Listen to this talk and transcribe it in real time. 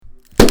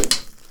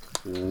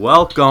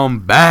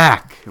Welcome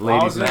back,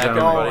 ladies and that gentlemen.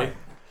 going?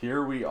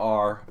 Here we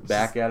are,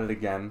 back at it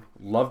again.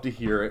 Love to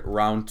hear it.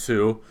 Round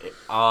 2.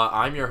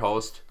 I'm your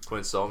host,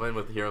 Quinn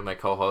Solman, here with my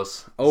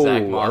co-hosts, Oh,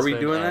 Zach are Mossman we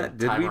doing and that?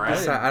 Did Ty we Moran.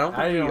 decide? I don't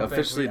think we think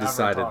officially we ever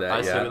decided talked that I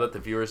about say we yet. let the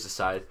viewers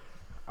decide.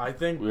 I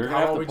think We're gonna how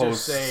have about to we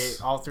post- just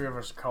say all three of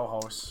us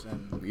co-hosts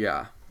and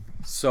Yeah.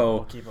 we'll So,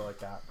 keep it like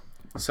that.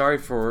 sorry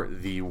for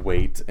the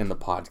wait in the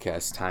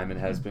podcast time. It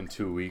has been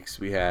 2 weeks.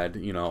 We had,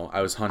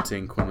 I was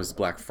hunting. Quinn was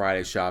Black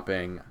Friday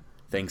shopping.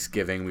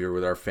 Thanksgiving, we were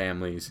with our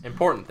families.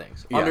 Important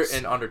things.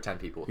 Yes. Under 10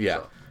 people. Yeah,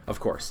 So. of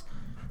course.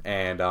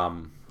 And I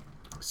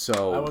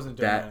so wasn't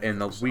doing that in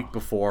the anything, so. week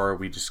before,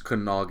 we just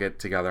couldn't all get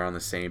together on the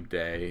same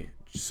day.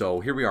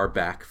 So here we are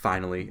back,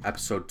 finally,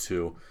 episode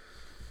 2.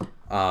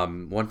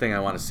 One thing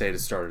I want to say to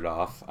start it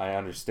off, I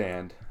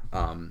understand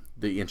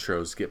the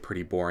intros get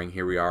pretty boring.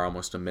 Here we are,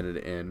 almost a minute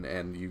in,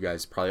 and you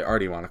guys probably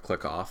already want to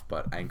click off,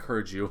 but I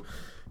encourage you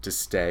to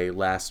stay.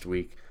 Last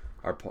week,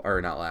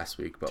 or not last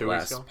week, but 2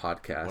 weeks last ago?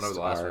 podcast, Whenever the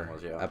last our one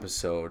was, yeah.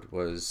 episode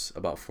was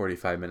about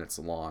 45 minutes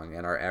long,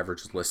 and our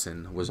average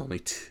listen was only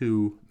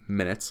 2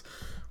 minutes,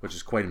 which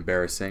is quite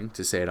embarrassing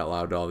to say it out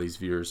loud to all these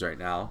viewers right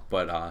now.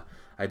 But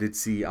I did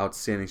see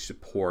outstanding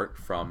support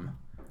from,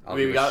 I'll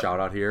give a shout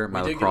out here,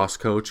 my lacrosse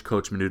coach,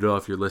 Coach Menudo.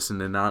 If you're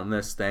listening on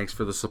this, thanks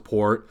for the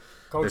support.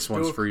 Coach This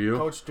one's Duke- for you.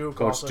 Coach Duke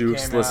Coach also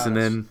Duke's came at us.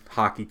 listening,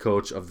 hockey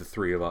coach of the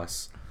three of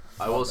us.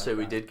 I will say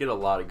we did get a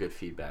lot of good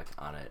feedback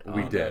on it.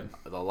 We did.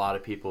 A lot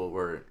of people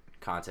were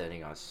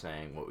contacting us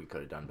saying what we could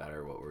have done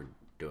better, what we're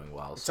doing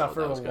well. Except so for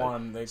that the was good.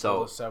 one, they So-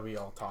 told us that we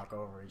all talk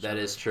over each other.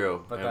 That is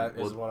true. But And that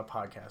is we'll, what a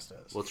podcast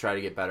is. we'll try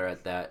to get better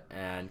at that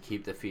and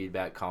keep the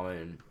feedback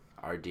coming.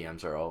 Our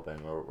DMs are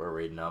open. We're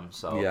reading them.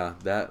 So Yeah,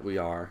 that we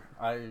are.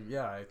 I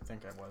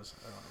think I was.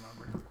 I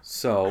don't remember.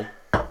 So,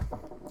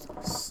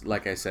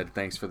 like I said,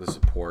 thanks for the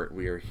support.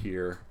 We are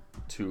here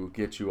to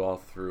get you all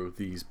through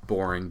these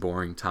boring,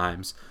 boring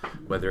times.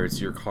 Whether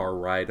it's your car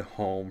ride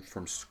home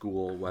from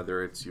school,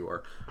 whether it's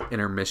your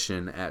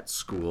intermission at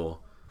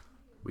school,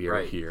 we are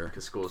right here.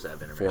 because schools have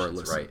for intermissions,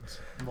 listen. right?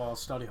 Well,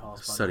 study halls.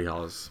 buddy. Study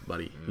halls,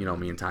 buddy. You know,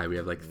 me and Ty, we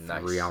have like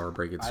Nice. 3-hour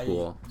break at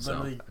school. I So,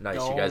 literally Nice.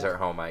 go, You guys are at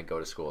home. I go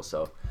to school,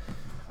 so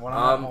When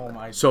I'm at home,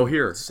 I so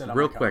here, sit on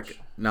real my quick, couch.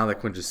 now that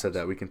Quinn just said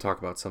that, we can talk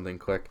about something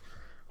quick.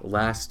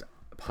 Last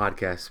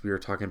podcast, we were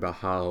talking about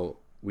how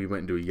we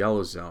went into a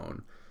yellow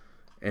zone,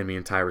 and me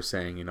and Ty were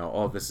saying,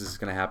 oh, this is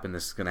going to happen,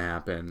 this is going to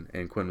happen,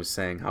 and Quinn was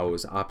saying how it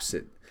was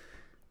opposite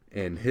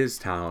in his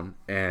town,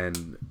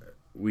 and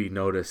we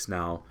noticed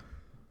now,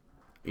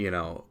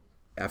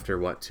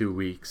 after 2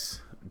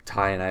 weeks,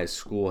 Ty and I's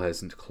school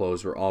hasn't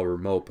closed, we're all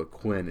remote, but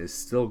Quinn is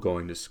still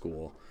going to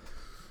school.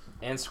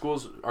 and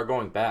schools are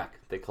going back.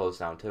 They closed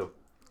down too.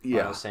 I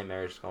know St.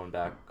 Mary's is going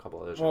back. A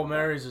couple others. are Well, going back.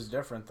 Mary's is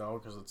different though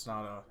because it's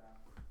not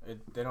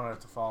they don't have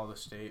to follow the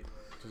state.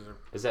 Cause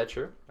Is that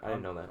true? I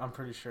didn't know that. I'm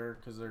pretty sure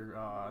because they're.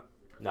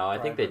 No, I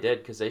think they private. did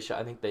because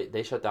I think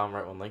they shut down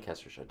right when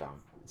Lancaster shut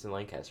down. It's in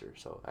Lancaster,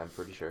 so I'm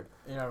pretty sure.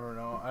 You never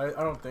know. I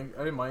don't think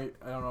I might.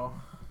 I don't know.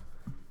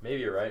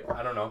 Maybe you're right.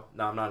 I don't know.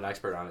 No, I'm not an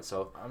expert on it,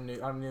 so I'm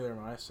neither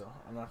am I, so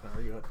I'm not gonna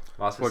argue it.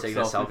 Moss Quick is taking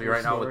a selfie selfie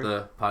right now with story.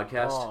 the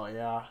podcast. Oh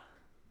yeah.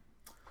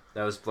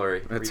 That was blurry.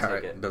 That's Retake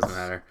alright, it. doesn't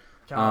matter.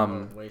 Kind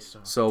of a waste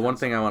of So one time.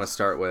 thing I want to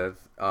start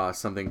with,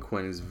 something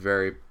Quinn is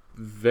very,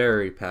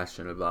 very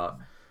passionate about,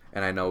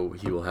 and I know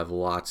he will have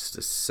lots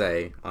to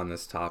say on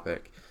this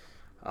topic.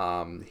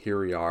 Here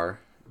we are,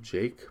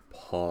 Jake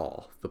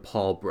Paul, the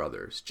Paul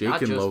brothers, Jake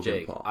Not and just Logan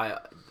Jake. Paul.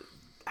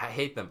 I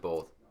hate them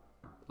both.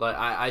 Like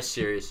I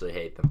seriously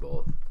hate them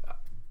both.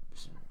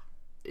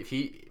 If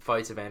he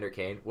fights Evander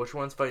Kane, which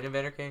one's fighting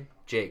Evander Kane?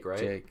 Jake, right?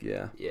 Jake,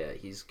 yeah. Yeah,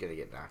 he's gonna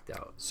get knocked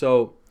out.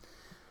 So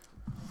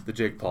the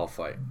Jake Paul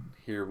fight.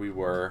 Here we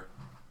were,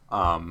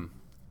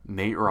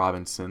 Nate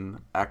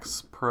Robinson,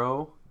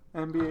 ex-pro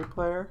NBA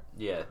player,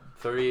 Yeah,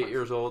 38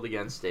 years old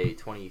against a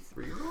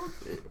 23-year-old,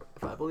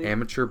 if I believe.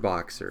 amateur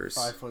boxers.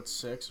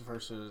 5'6"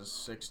 versus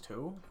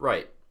 6'2".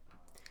 Right.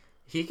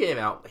 He came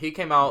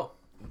out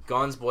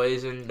guns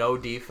blazing, no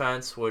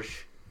defense,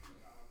 which,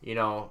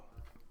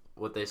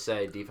 what they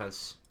say,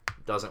 defense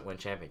doesn't win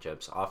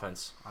championships.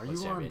 Offense Are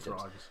wins you on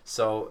championships. drugs?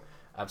 So,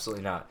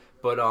 absolutely not.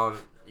 But,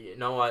 you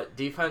know what?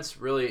 Defense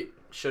really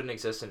shouldn't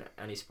exist in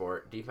any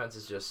sport. Defense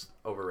is just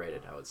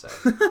overrated, I would say.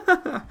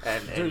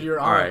 and Dude, you're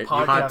All on right, a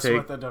hot podcast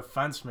take. with a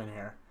defenseman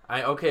here.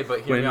 okay,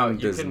 but hear me Quinn out. You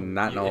does can,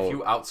 not know- if you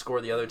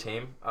outscore the other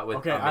team with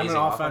Okay, I'm amazing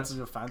an offense.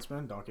 offensive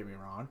defenseman. Don't get me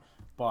wrong,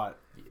 but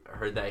I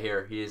heard that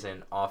here. He is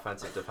an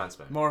offensive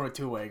defenseman. more of a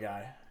two-way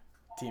guy,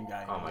 team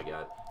guy. Oh my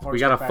god. We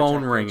got a Fact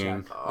phone check,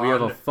 ringing. fact We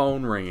have a Un-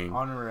 phone ringing. check.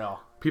 Unreal.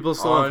 People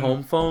still have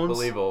home phones?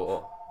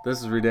 Unbelievable. This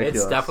is ridiculous.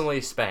 It's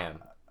definitely spam.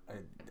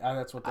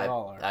 That's what they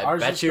all are. I Ours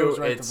bet just you goes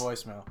right to it's-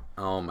 voicemail.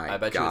 Oh my I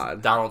bet you god.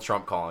 it's Donald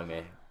Trump calling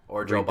me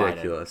or Joe Biden.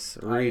 Ridiculous.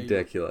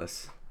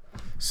 Ridiculous.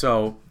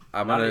 So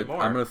I'm Not gonna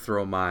anymore. I'm gonna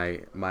throw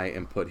my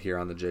input here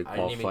on the Jake I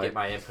Paul didn't even fight. get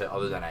my input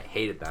other than I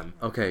hated them.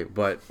 Okay,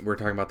 but we're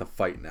talking about the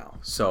fight now.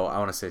 So I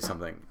want to say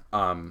something.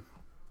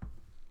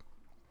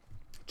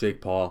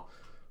 Jake Paul,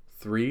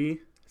 3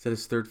 Is that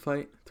his third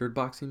fight? Third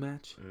boxing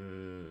match?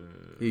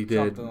 He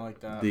did Something like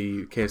that.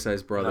 the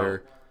KSI's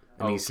brother,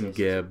 No. Aneeson KSI's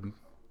Gibb,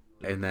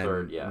 and then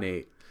third, yeah.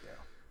 Nate.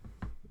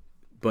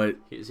 But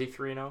Is he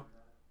 3-0?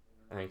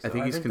 I think so. I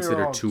think he's think they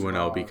were considered all 2-0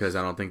 draws. because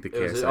I don't think the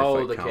It was- KSI oh,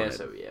 fight the counted.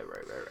 KSI. Yeah,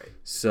 right.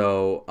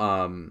 So,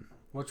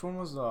 Which one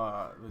was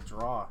the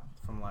draw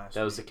from last?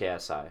 That was the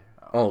KSI.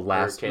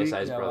 last Or week?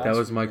 KSI's Yeah, brother. That last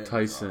was week Mike they had a draw.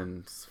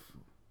 Tyson's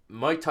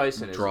Mike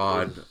Tyson is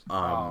drawed,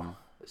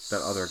 is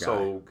that other guy.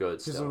 so good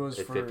 'Cause it still. was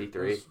At for-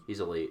 53, it was- he's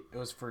elite. It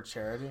was for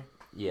charity.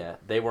 Yeah,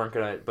 they weren't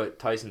gonna, but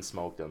Tyson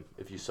smoked him.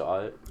 If you saw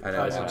it, I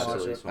Tyson watched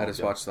absolutely it. smoked I just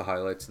him. watched the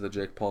highlights of the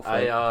Jake Paul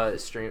fight.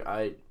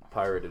 I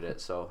pirated it,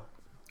 so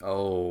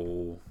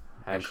Oh,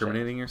 hashtag.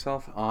 incriminating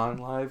yourself on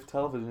live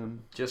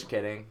television. Just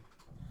kidding.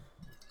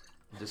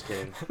 Just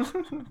kidding.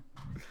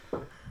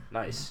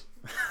 Nice.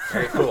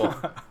 Very cool.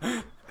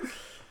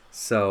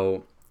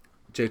 So,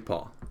 Jake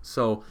Paul.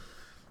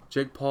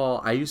 Jake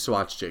Paul, I used to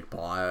watch Jake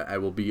Paul. I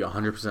will be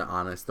 100%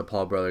 honest. The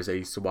Paul brothers, I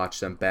used to watch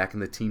them back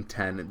in the Team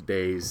 10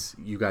 days.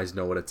 You guys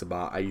know what it's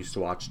about. I used to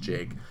watch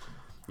Jake.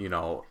 You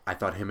know, I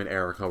thought him and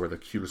Erica were the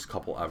cutest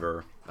couple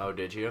ever. Oh,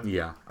 did you?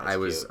 Yeah, That's I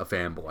was cute. a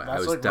fanboy. That's I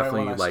was like definitely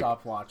right when I like,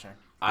 stopped watching.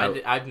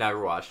 I've never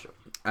watched him.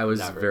 I was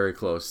never. very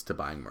close to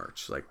buying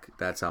merch. Like,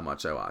 that's how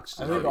much I watched.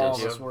 I it. think did all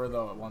of you? us were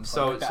though at one point.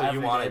 So- Like the so you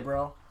Everyday wanted-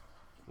 bro.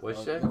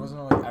 Which There day?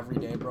 wasn't like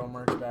everyday bro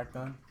merch back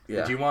then.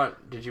 Yeah.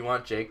 Did you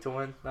want Jake to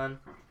win then?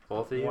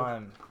 Both of you?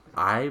 When?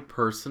 I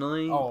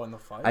personally, Oh, in the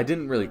fight. I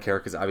didn't really care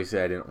because obviously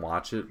I didn't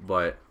watch it,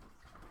 but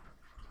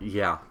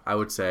yeah, I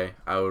would say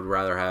I would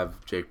rather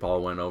have Jake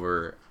Paul win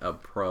over a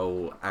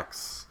Pro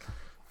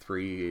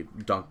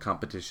X3 dunk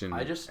competition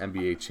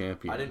NBA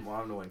champion. I didn't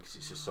want him to win because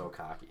he's just so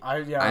cocky.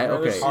 I'd okay.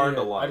 rather see Hard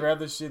to it- like. I'd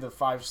rather see the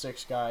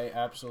 5'6" guy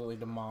absolutely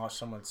demolish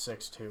someone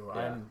 6'2".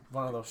 Yeah. I'm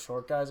one of those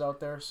short guys out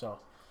there, so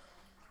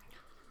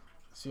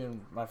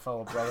seeing my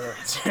fellow brother.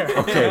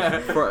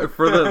 Okay,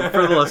 for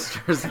the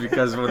listeners,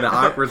 because when the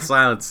awkward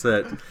silence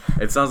hit,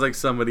 it sounds like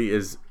somebody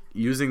is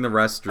using the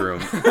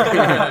restroom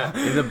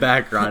in the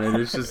background, and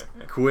it's just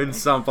Quinn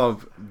sump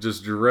up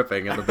just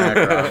dripping in the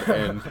background,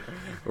 and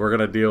we're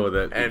gonna deal with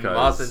it. And because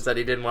Lawson said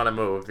he didn't want to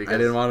move. Because I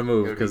didn't want to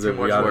move it would be because too we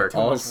much got work.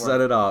 all Too much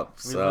set it up.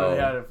 We literally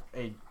had So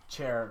a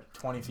chair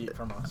 20 feet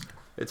from us.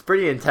 It's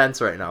pretty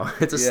intense right now.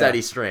 It's a Yeah.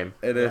 steady stream.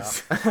 it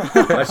is.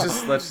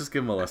 let's just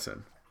give him a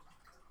listen.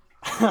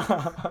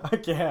 I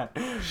can't.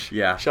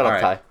 Yeah. Shut all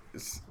up, right. Ty.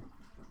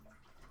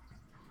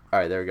 All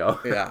right, there we go.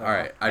 Yeah. All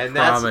right. I And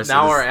promise. that's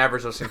now it is- our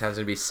average listening time is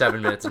gonna be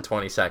 7 minutes and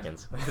 20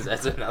 seconds.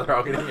 That's another.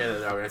 I'm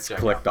gonna check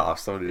clicked out. off.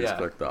 Somebody just Yeah.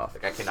 clicked off.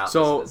 Like I cannot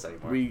So listen to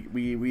this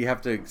anymore. we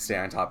have to stay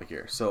on topic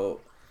here. So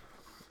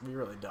We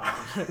really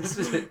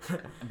don't.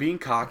 being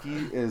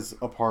cocky is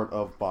a part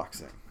of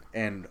boxing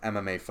and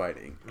MMA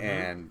fighting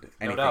and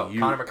anything. doubt.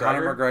 Conor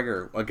Conor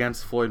McGregor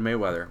against Floyd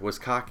Mayweather was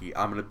cocky.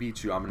 I'm gonna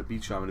beat you. I'm gonna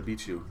beat you. I'm gonna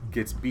beat you.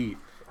 Gets beat,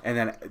 and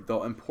then the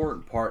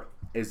important part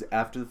is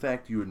after the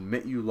fact you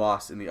admit you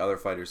lost and the other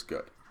fighter's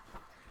good.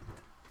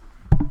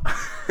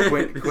 This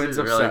Quinn's is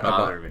really upset about.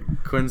 bothering me.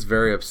 Quinn's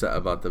very upset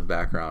about the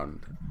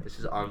background. This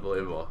is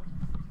unbelievable.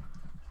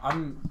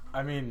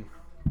 I mean,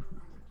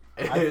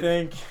 I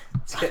think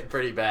It's getting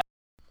pretty bad.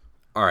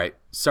 All right,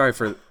 sorry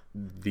for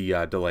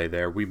the delay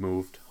there. We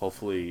moved.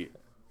 Hopefully,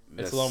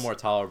 It's a little more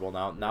tolerable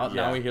now. Now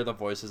Yeah. we hear the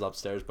voices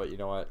upstairs, but you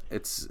know what?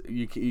 It's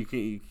you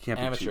can't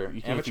Amateur. be cheap.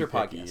 You can't Amateur be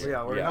picky. podcast.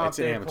 yeah, we're Yeah, not it's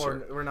an Dave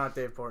amateur. We're not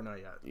Dave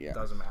Portnoy yet. Yeah.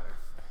 Doesn't matter.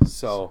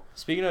 So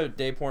Speaking of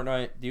Dave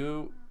Portnoy,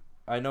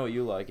 I know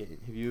you like it.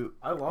 Have you?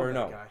 I love or that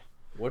no? guy.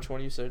 Which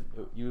one you said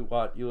you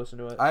listen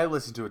to it? I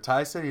listened to it.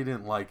 Ty said he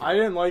didn't like it. I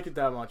didn't like it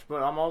that much,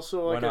 but I'm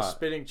also Why like a not?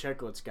 spitting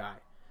chicklets guy,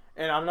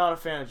 and I'm not a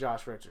fan of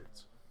Josh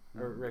Richards.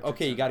 Or Richardson,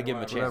 Okay, you gotta give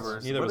him a whatever.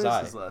 chance. Neither was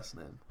I. last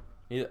name?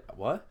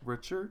 What?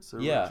 Richards or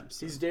Yeah.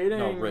 Richardson? He's dating.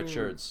 No,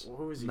 Richards.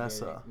 Who is he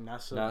Nessa. dating?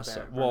 Nessa. Nessa.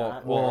 Burnett?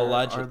 Well, Or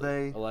allegedly. Are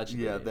they?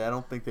 Allegedly. Yeah, I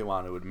don't think they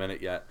want to admit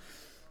it yet.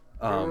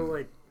 They were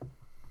like,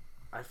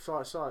 I thought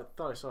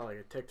I saw like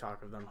a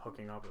TikTok of them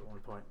hooking up at one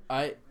point.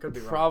 I Could be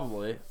wrong.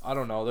 probably. I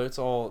don't know. It's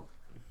all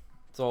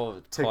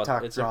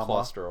TikTok It's drama. a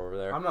cluster over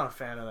there. I'm not a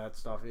fan of that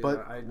stuff either.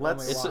 But I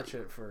let's- only It's watch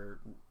it for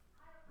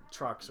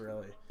trucks,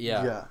 really.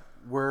 Yeah.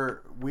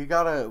 we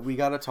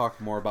gotta talk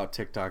more about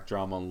TikTok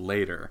drama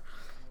later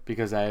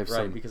because I have Right,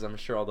 some. because I'm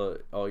sure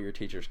all your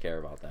teachers care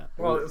about that.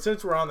 Well,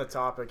 since we're on the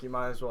topic, you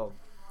might as well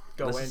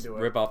go Let's just into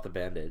it. rip off the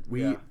band-aid.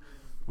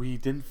 We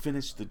didn't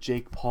finish the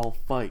Jake Paul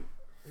fight.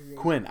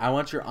 Quinn, I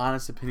want your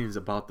honest opinions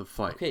about the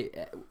fight. Okay,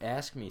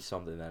 ask me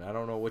something then. I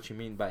don't know what you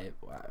mean by it.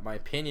 My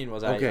opinion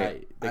was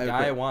Okay, the I- guy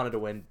okay. I wanted to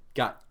win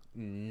got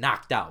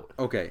knocked out.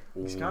 Okay,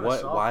 kinda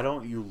what? soft. Why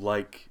don't you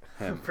like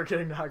him? For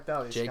getting knocked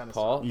out, he's Jake kinda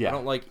Paul. soft. Yeah. I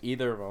don't like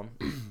either of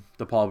them.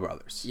 The Paul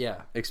brothers.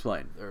 Yeah,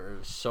 Explain. they're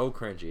so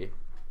cringy.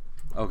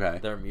 Okay.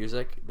 Their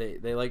music,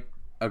 they like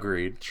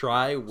Agreed.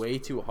 try way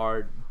too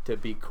hard to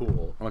be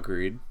cool,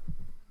 Agreed.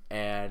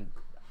 and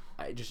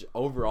I just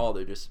overall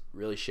they're just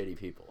really shitty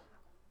people.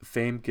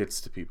 Fame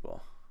gets to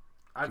people.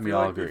 I Can we feel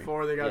all like agree?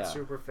 before they got Yeah.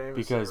 super famous,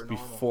 Because they were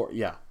normal. before,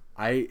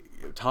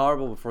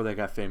 tolerable before they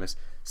got famous.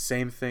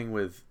 Same thing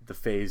with the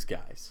FaZe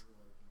guys.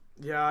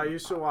 Yeah, I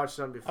used to watch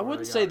them before. I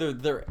wouldn't they say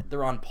got-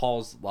 they're on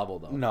Paul's level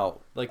though.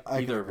 No, Like I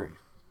can either of agree. them.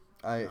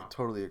 I No.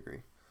 totally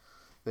agree.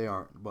 They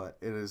aren't, but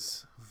it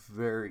is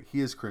very.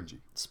 He is cringy.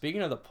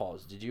 Speaking of the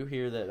Pauls, did you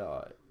hear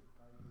that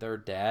their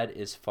dad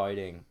is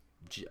fighting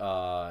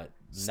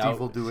Steve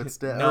will do its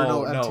dad.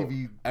 No, or no,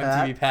 MTV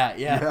Pat. MTV Pat.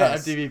 Yeah,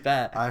 Yes. MTV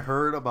Pat. I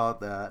heard about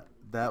that.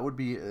 That would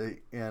be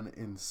an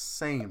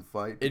insane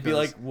fight. It'd be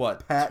because like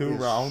what, Pat 2 is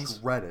rounds?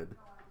 shredded.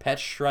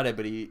 Pat's shredded,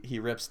 but he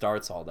rips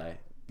darts all day,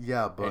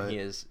 Yeah, but and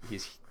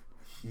he's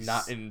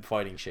not in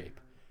fighting shape.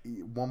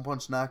 one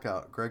punch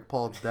knockout. Greg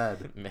Paul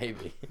dead.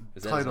 Maybe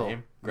is that Title. his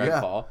name? Greg Yeah.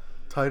 Paul.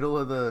 Title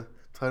of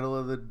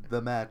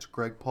the match.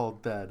 Greg Paul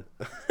dead.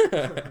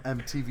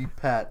 MTV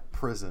Pat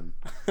prison.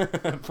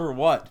 For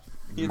what?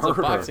 It's a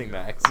Murder. boxing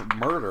match.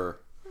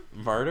 murder.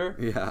 Murder?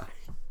 Yeah.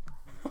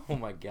 Oh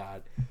my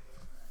god.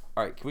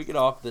 All right, can we get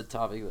off the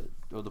topic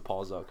of the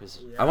Pauls though? Because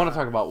I want to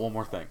talk about one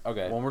more thing.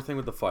 Okay. One more thing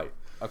with the fight.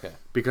 okay,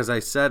 Because I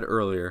said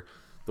earlier,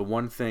 the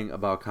one thing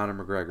about Conor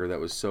McGregor that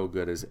was so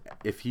good is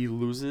if he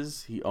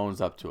loses, he owns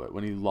up to it.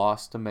 When he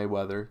lost to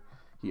Mayweather,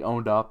 he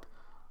owned up.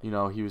 You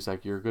know, he was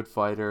like, "You're a good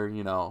fighter."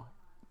 You know,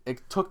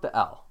 it took the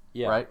L.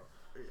 Yeah. Right.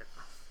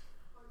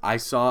 I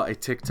saw a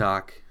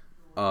TikTok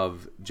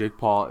of Jake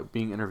Paul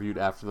being interviewed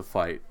after the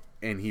fight,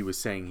 and he was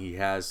saying he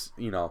has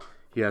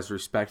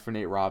respect for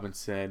Nate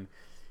Robinson.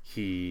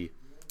 He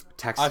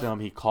texted him,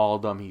 he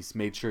called him, he's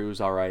made sure he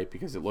was all right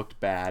because it looked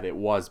bad. It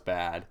was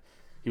bad.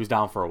 He was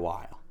down for a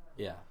while.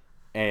 yeah,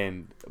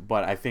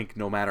 But I think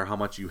no matter how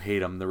much you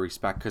hate him, the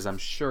respect, because I'm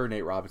sure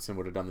Nate Robinson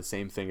would have done the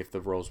same thing if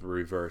the roles were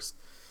reversed.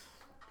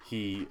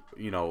 He,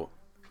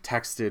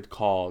 texted,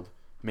 called,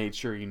 made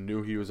sure he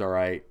knew he was all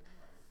right.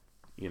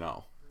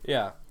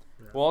 yeah.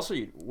 Well, also,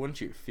 wouldn't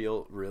you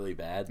feel really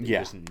bad? That you Yeah.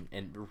 just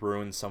and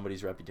ruin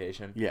somebody's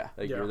reputation. Yeah.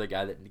 Like Yeah. you're the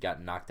guy that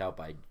got knocked out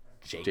by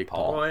Jake Jake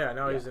Paul. Well, yeah,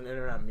 now he's an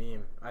internet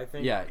meme. I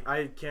think Yeah.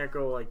 I can't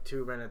go like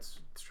 2 minutes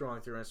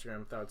scrolling through Instagram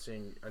without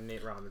seeing a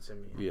Nate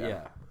Robinson meme.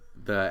 Yeah.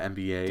 The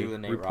NBA Do the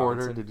Nate reporter,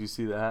 Robinson. did you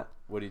see that?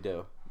 What'd he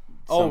do?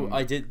 Some-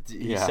 I did.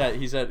 He yeah.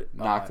 said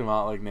Knocked him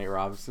out like Nate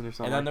Robinson or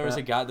something. And then there was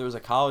a guy. There was a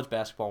college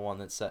basketball one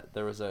that said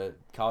there was a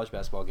college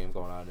basketball game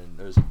going on, and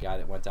there was a guy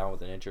that went down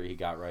with an injury. He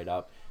got right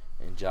up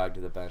and jogged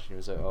to the bench, and he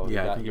was like, "Oh,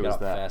 Yeah, I he think got it was up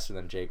that. faster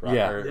than Jake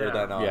Yeah. or Yeah.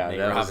 than yeah, Nate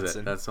that was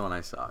Robinson." it. That's the one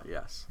I saw.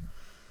 Yes.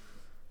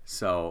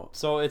 So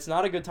So it's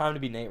not a good time to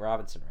be Nate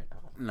Robinson right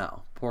now.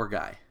 no, poor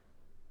guy.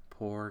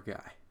 Poor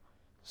guy.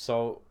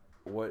 So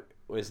what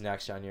was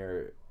next on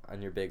your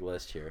big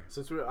list here?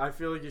 I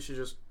feel like you should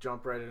just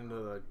jump right into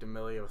the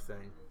D'Amelio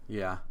thing.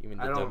 Yeah. You mean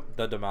I don't-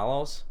 the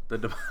DeMellos? The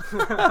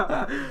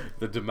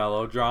the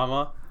DeMello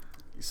drama.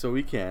 So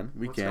we What's can.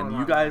 going You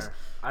on guys. there?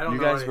 I don't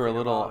You know guys were a anything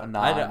little about it.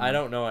 non. I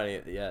don't know any.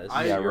 Yeah, this is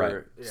Yeah, your,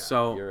 right. yeah.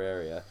 So your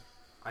area.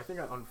 I think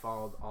I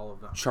unfollowed all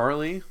of them.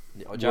 Charlie.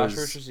 Josh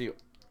was- Richards.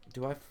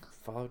 Do I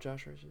follow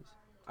Josh Richards?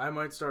 I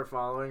might start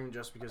following him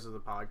just because of the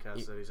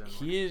podcast that he's in.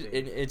 He is,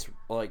 and it's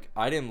like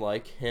I didn't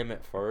like him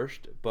at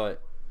first,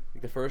 but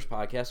like, the first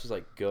podcast was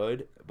like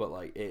good, but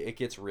like it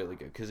gets really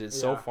good because it's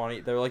so Yeah. funny.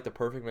 They're like the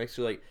perfect mix.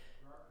 So like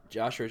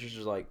Josh Richards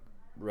is like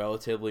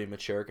relatively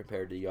mature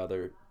compared to the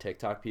other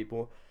TikTok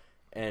people,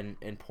 and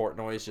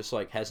Portnoy is just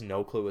like has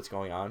no clue what's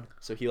going on.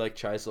 So he like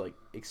tries to like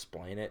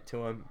explain it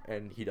to him,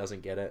 and he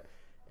doesn't get it,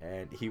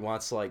 and he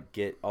wants to like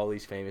get all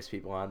these famous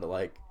people on to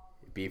like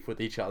beef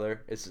with each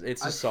other. It's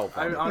just so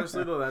funny.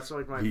 Honestly though, that's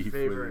like my Beef with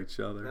favorite. each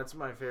other. That's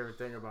my favorite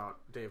thing about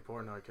Dave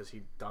Portnoy because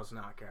he does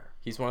not care.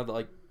 He's one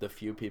of the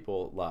few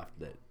people left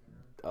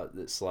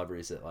that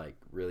celebrities that like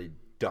really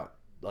don't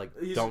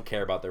don't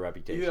care about their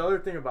reputation. The other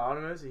thing about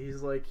him is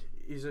he's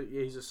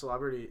a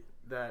celebrity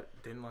that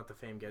didn't let the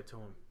fame get to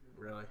him.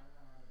 Really,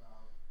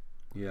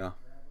 Yeah.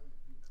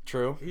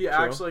 True. he true.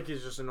 acts like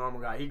he's just a normal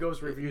guy. He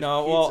goes reviews.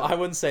 No, pizza. well, I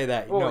wouldn't say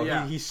that. Oh, no,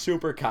 yeah. he's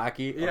super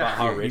cocky Yeah. about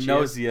how Yeah, rich he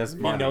knows is. he has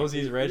money. He knows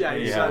he's rich, Yeah, and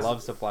he he says-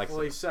 loves to flex.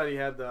 Well, it. he said he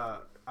had the.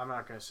 I'm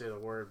not gonna say the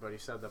word, but he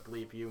said the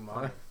bleep you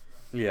money.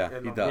 Yeah,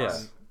 in he the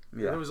does.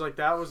 one. Yeah. It was like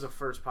that was the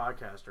first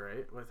podcast,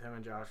 right, with him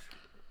and Josh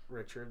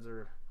Richards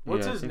or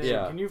what's Yeah, I his think name?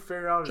 so. Can you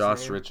figure out his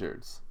Josh name?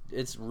 Richards.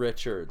 It's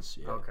Richards.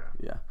 Yeah. Okay.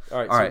 Yeah. All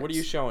right. All So right. what are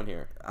you showing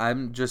here?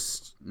 I'm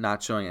just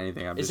not showing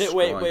anything. I'm Is just it-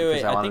 wait, scrolling wait,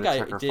 because wait, I wanted think to I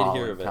check her did hear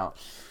following of it. count.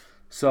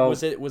 So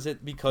Was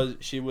it because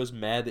she was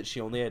mad that she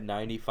only had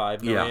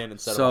 95 Yeah, million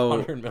instead so- of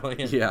 100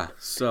 million? yeah.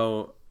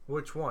 So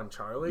Which one,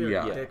 Charlie or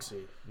Yeah. Yeah.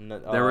 Dixie?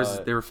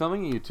 they were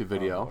filming a YouTube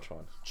video. Which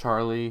one?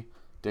 Charlie,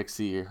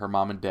 Dixie, her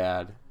mom and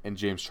dad, and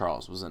James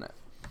Charles was in it.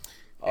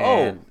 Oh,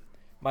 And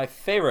my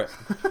favorite.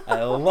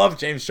 I love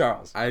James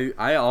Charles.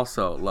 I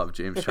also love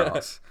James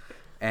Charles.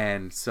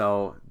 And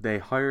so they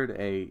hired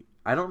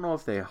I don't know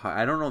if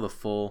I don't know the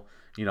full,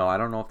 I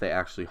don't know if they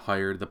actually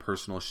hired the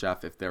personal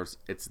chef, if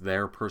it's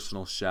their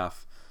personal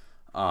chef.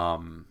 I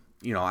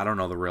don't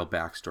know the real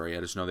backstory.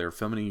 I just know they were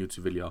filming a YouTube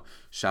video.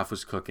 Chef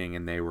was cooking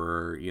and they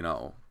were,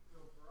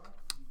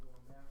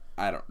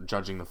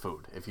 judging the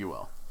food, if you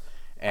will.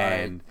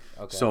 And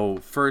Okay. so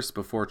first,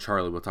 before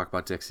Charlie, we'll talk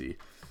about Dixie,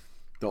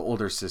 the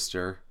older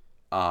sister.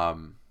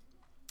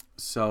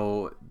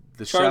 So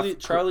the chef.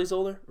 Charlie's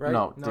older, right?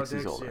 No, No,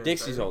 Dixie's Dixie older. is.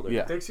 Dixie's older.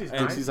 Yeah. Dixie's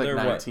And Dixie's like they're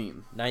what?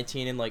 19,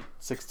 19 and like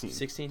 16.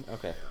 16.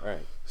 Okay, all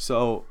right.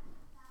 So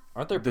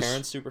Aren't their The sh-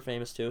 parents super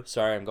famous too?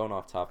 Sorry, I'm going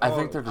off topic. I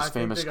think they're just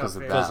famous they got 'cause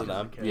of famous them. as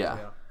Them. kids,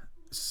 Yeah.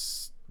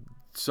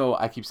 So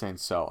I keep saying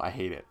so. I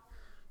hate it.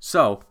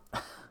 So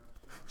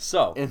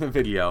So in the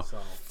video, So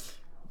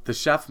the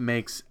chef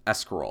makes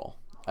escarole.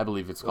 I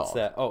believe it's what's called.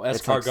 that? Oh,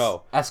 It's like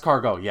escargot.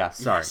 escargot. Yeah.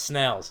 Sorry.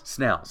 Snails.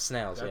 Snails.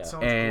 Snails. that Yeah.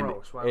 sounds And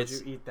gross. Why would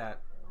it's- you eat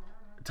that?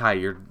 Ty,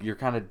 you're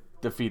kind of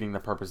defeating the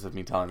purpose of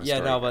me telling the Yeah,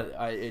 story. no, here.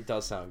 but it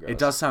does sound gross. It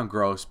does sound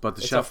gross, but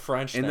the It's chef a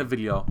French in the thing.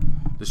 video,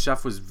 the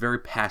chef was very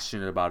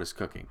passionate about his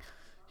cooking.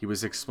 He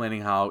was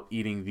explaining how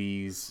eating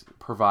these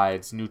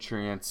provides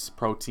nutrients,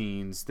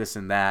 proteins, this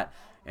and that,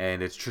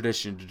 and it's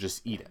tradition to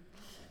just eat it.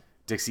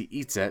 Dixie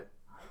eats it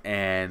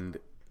and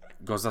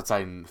goes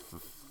outside and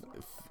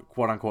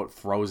quote unquote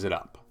throws it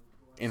up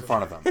in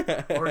front of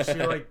him. Or she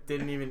like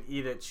didn't even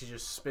eat it. She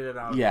just spit it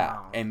out. Yeah, Of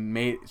her mouth.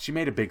 and she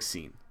made a big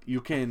scene. You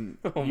can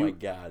Oh you, my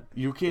god.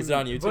 you can Is it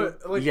on YouTube?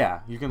 But like, yeah,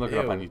 you can look it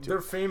up on Ew. YouTube.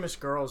 they're famous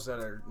girls that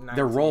are 19.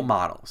 They're role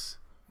models.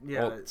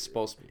 Yeah, Well, it's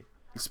supposed to be.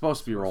 It's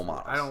supposed to be role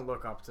models. I don't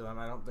look up to them.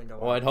 I don't think. A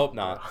lot Well, I'd of hope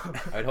people not. do.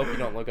 I'd hope you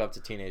don't look up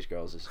to teenage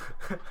girls.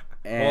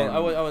 And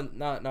Well, I would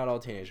not all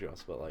teenage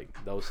girls, but like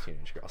those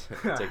teenage girls in I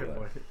particular.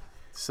 would.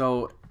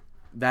 So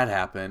that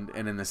happened,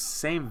 and in the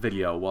same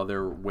video, while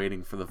they're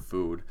waiting for the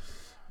food,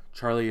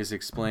 Charlie is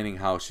explaining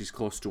how she's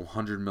close to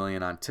 100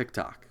 million on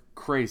TikTok.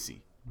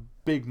 Crazy.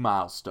 Big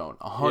milestone.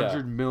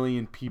 100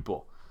 million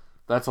people.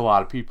 That's a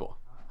lot of people.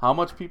 How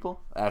much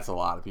people? That's a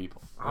lot of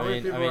people. How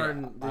many people are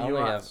in the I only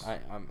U.S.?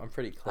 I'm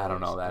pretty close. I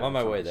don't know that I'm on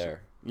my way information.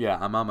 there. Yeah,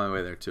 I'm on my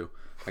way there too.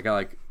 I got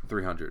like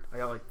 300. I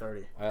got like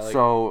 30. I like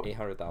So-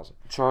 800,000.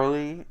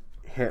 Charlie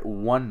hit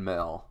 1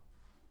 mil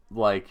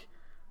like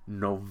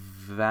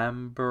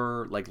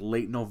November, like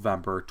late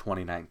November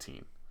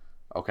 2019.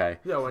 Okay?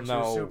 Yeah, when she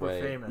was No super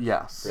way. famous.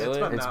 Yes. Really?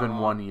 been It's that been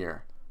long. 1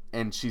 year.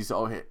 And she's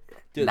hit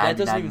Dude, that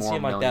doesn't 99 even more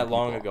seem like million that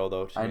long people. ago,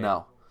 though. To I me.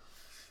 know.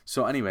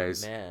 So,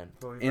 anyways, Man.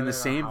 But we've in been the a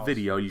same house.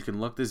 video, you can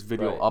look this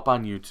video Right. up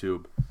on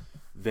YouTube.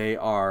 They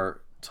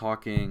are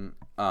talking,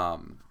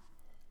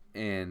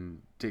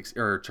 and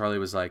Charlie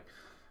was like,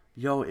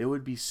 "Yo, it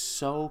would be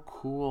so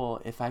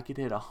cool if I could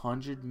hit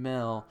 100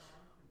 mil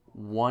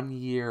 1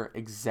 year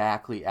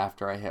exactly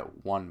after I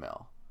hit 1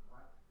 mil."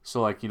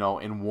 So, like,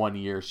 in 1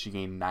 year, she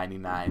gained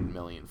 99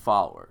 million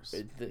followers.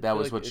 That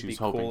was what she was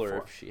hoping cooler for.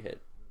 if she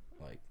hit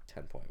like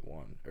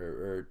 10.1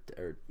 or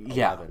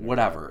Yeah, 11 or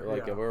whatever.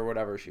 like Yeah. or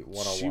whatever she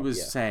 101. She was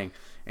yeah. saying,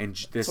 and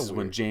this a is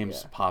when weird-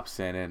 James yeah. pops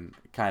in and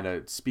kind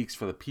of speaks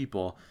for the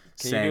people,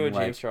 Can saying you do a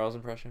like, James Charles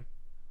impression?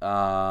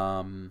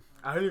 I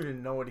don't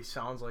even know what he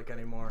sounds like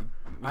anymore.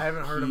 I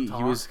haven't heard him talk.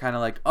 He was kind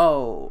of like,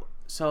 oh,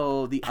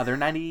 so the other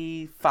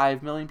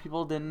 95 million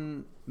people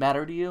didn't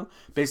matter to you?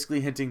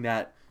 Basically hinting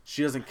that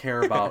she doesn't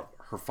care about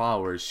her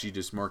followers. She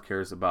just more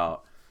cares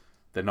about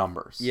the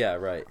numbers. Yeah,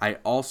 right. I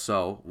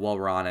also, while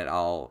we're on it,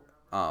 I'll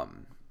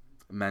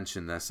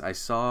mention this. I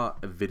saw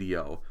a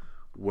video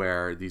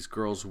where these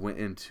girls went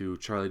into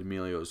Charlie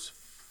D'Amelio's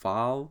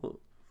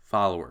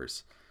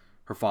followers,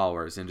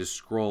 and just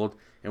scrolled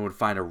and would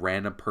find a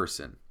random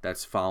person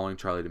that's following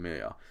Charlie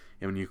D'Amelio.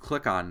 And when you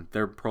click on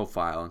their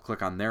profile and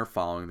click on their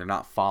following, they're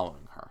not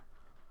following her.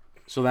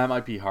 So that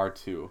might be hard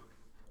to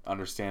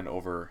understand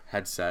over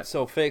headset.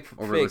 So fake.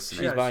 Over Fake. listening.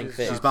 She's Yeah, buying she's-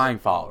 fake. She's buying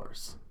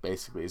followers,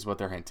 basically, is what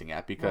they're hinting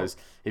at. Because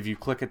if you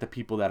click at the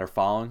people that are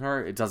following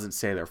her, it doesn't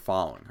say they're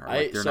following her.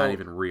 Like, they're not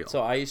even real.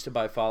 So I used to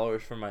buy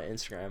followers for my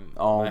Instagram.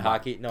 Oh my my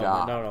hockey.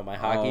 God. No, my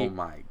hockey. Oh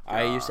my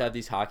I used to God. have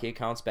these hockey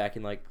accounts back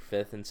in like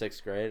 5th and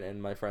 6th grade,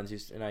 and my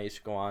friends and I used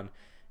to go on,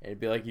 and it'd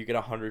be like you get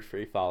 100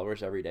 free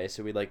followers every day.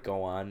 So we'd like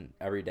go on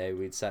every day.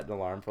 We'd set an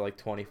alarm for like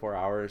 24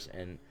 hours,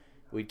 and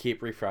we'd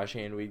keep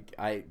refreshing. And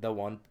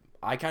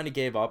I kind of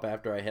gave up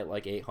after I hit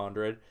like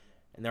 800.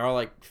 And they're all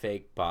like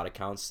fake bot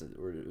accounts that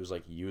were, it was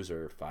like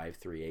user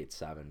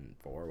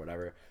 53874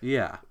 whatever.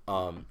 Yeah.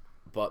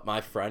 But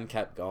my friend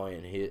kept going,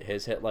 and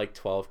his hit like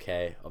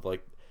 12K of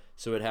like,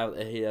 so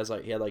he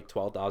had like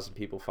 12,000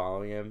 people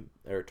following him,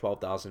 or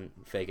 12,000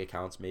 fake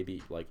accounts,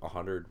 maybe like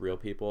 100 real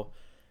people,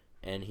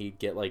 and he'd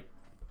get like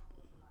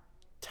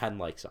 10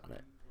 likes on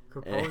it.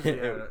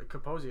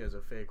 Kaposi has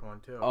a fake one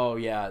too. Oh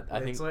yeah, I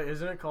think It's like,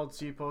 isn't it called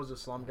C-Pose the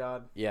Slum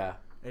God? yeah.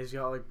 And he's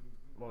got like,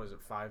 what was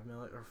it, 5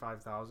 million or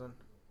 5,000?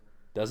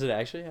 Does it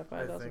actually have I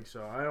 5,000? think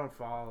so. I don't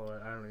follow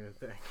it. I don't even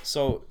think.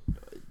 So,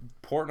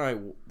 Port and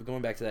I,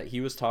 going back to that, he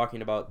was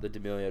talking about the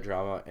D'Amelio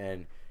drama,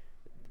 and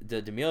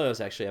the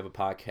D'Amelios actually have a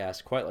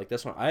podcast quite like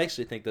this one. I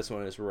actually think this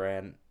one is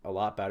ran a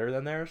lot better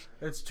than theirs.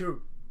 It's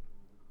two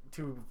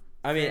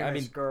I mean,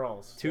 famous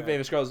girls. two Yeah.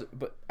 famous girls,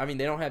 but I mean,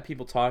 they don't have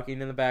people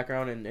talking in the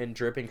background and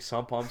dripping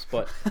sump pumps,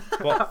 but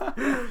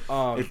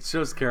It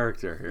shows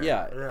character.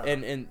 yeah, Yeah.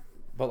 and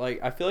but like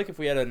I feel like if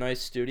we had a nice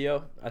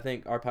studio, I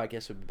think our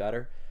podcast would be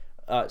better.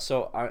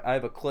 So I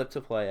have a clip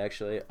to play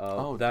actually of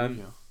Oh, them. do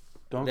you?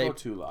 Don't they- go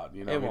too loud. It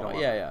We don't won't, want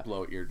yeah, to yeah.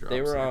 blow eardrums.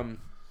 They were here.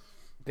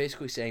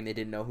 basically saying they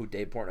didn't know who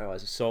Dave Portnoy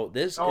was. So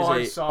this I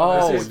is a saw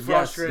Oh, this. It yes,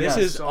 frustrated this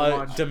me is so a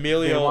much.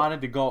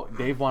 D'Amelio.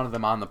 Dave wanted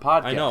them on the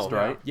podcast, I know,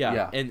 right?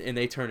 Yeah. And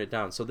they turned it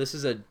down. So this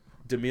is a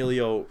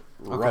D'Amelio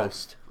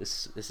roast.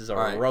 This is a All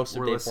right, roast of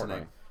we're Dave listening.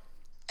 Portnoy.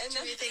 And do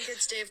you think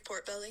it's Dave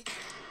Portbelly?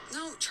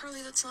 No,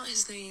 Charlie, that's not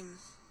his name.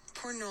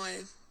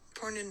 Portnoy.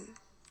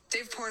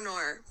 Dave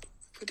Portnoy.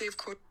 Dave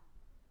Cort.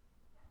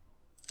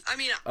 I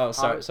mean, Oh,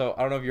 sorry. So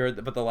I don't know if you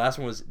heard, but the last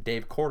one was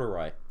Dave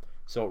Corduroy.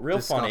 So real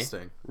Disgusting.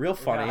 funny. Real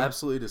funny. Yeah.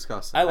 Absolutely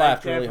disgusting. I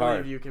laughed I can't really believe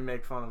hard. you can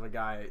make fun of a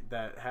guy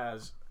that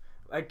has,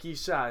 like he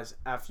says,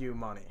 "fu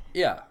money."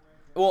 Yeah.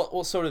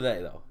 Well, so do they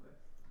though.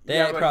 They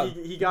Yeah, had but prob-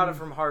 he got it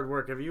from hard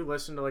work. Have you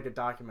listened to like a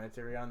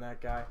documentary on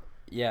that guy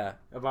yeah.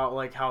 about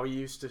like how he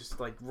used to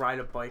like ride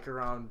a bike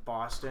around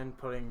Boston,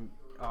 putting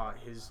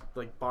his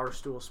like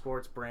Barstool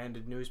Sports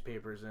branded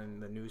newspapers in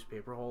the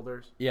newspaper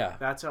holders? Yeah.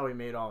 That's how he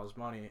made all his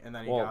money, and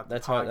then he Well, got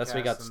that's the how he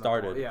podcast got and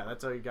started. yeah,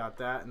 that's how he got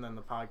that, and then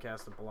the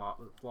podcast, the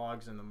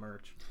blogs, and the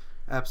merch.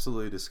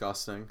 Absolutely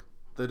disgusting.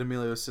 The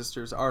D'Amelio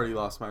sisters already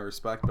lost my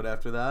respect, but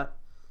after that,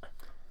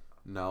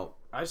 no.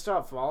 I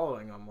stopped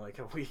following him like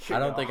a week ago. I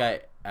don't think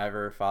I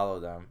ever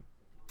followed them.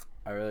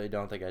 I really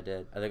don't think I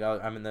did. I think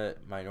I'm in the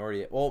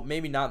minority. Well,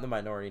 maybe not in the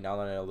minority now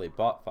that I know they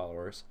bought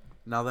followers.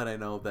 Now that I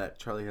know that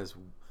Charlie has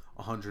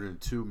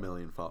 102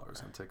 million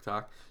followers on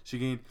TikTok, she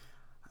gained.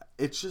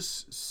 It's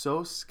just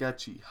so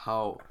sketchy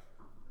how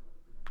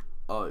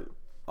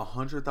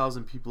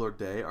 100,000 people a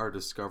day are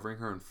discovering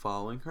her and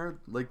following her.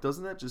 Like,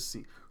 doesn't that just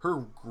see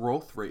her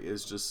growth rate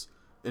is just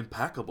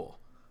impeccable?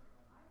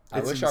 I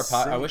It's wish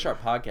insane. our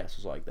podcast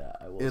was like that.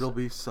 I will It'll say.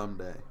 be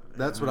someday.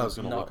 That's what I was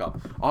gonna No. look up.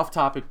 Off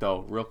topic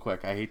though, real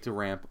quick. I hate to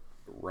rant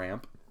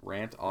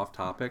off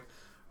topic.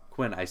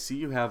 Quinn, I see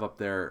you have up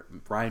there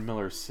Ryan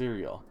Miller's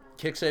cereal.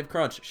 Kick Save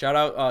Crunch. Shout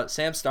out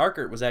Sam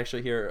Starkert was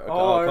actually here a I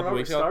couple remember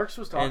weeks ago. Starks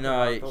was talking And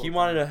about it the he whole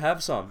wanted time. to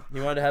have some.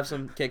 He wanted to have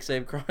some Kick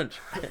Save Crunch.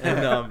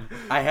 And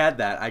I had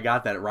that. I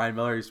got that. Ryan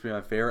Miller used to be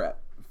my favorite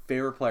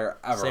player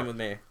ever. same with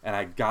me. And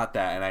I got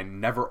that, and I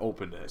never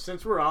opened it.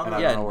 Since we're on And the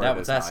I don't Yeah, know where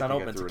it is that's now. I not can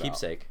get open. It's a through it out.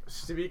 keepsake.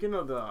 Speaking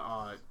of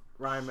the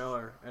Ryan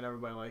Miller and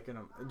everybody liking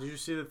him, did you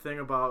see the thing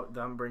about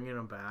them bringing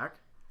him back?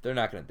 They're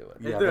not gonna do it.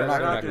 Yeah, they're they're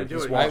not not gonna gonna do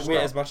just it. watch He's We,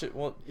 it. as much as,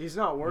 well, He's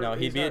not worth. no,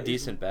 he'd he's be a not-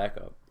 decent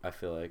backup. I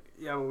feel like.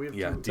 Yeah, but we have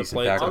Yeah, two. decent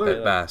play- backup other-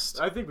 at best.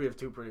 I think we have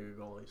two pretty good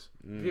goalies.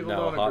 People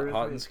No, don't agree with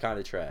Hutton's me. kind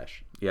of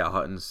trash. Yeah,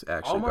 Hutton's How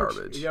actually much?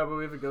 garbage. Yeah, but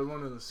we have a good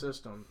one in the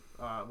system.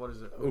 What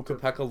is it?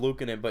 Ukko-Pekka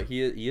Luukkonen, but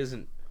he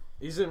isn't.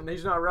 He's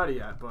not ready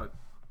yet, but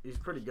he's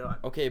pretty good.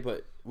 Okay,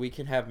 but we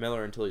can have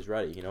Miller until he's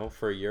ready. You know,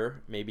 for a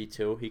year, maybe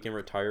two. He can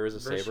retire as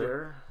a This Sabre.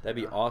 year, That'd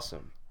be yeah.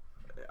 awesome.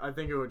 I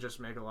think it would just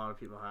make a lot of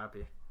people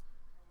happy.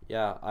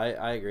 Yeah,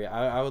 I agree.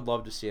 I would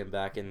love to see him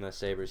back in the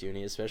Sabres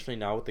uni, especially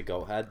now with the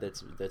goat head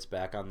that's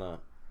back on the.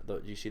 Do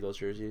you see those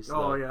jerseys?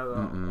 Oh The- yeah,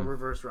 the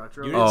reverse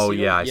retro. You didn't Oh, see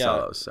yeah, them? I saw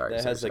those. Sorry,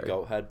 That sorry, has the sorry.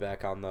 goat head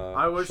back on the.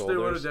 I wish they would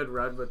have shoulders. did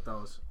red with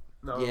those.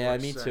 That would Yeah,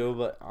 look me sick. too.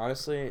 But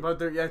honestly,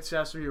 But it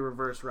has to be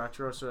reverse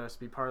retro, so it has to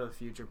be part of the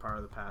future, part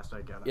of the past.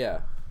 I get it. yeah.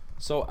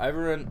 So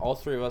everyone, all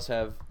three of us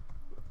have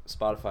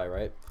Spotify,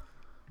 right?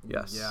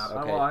 Yes. Yeah.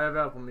 Okay. Well, I have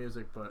Apple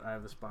Music, but I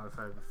have the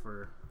Spotify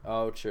for.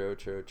 Oh, true.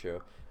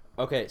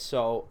 Okay,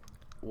 so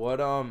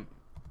what I'm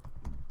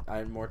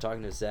more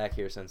talking to Zach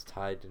here since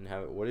Ty didn't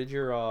have it. What did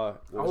your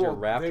what was your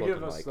rap they looking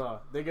give us like?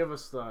 They give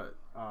us the.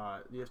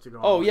 You have to go.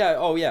 Oh on yeah,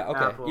 okay.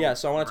 Apple Yeah,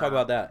 so I want to talk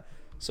rap. about that.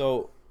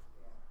 So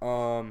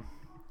I'm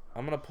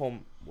gonna pull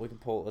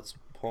let's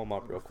pull them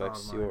up real quick, Found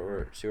see mine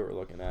what we're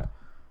looking at.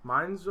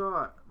 Mine's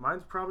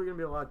probably gonna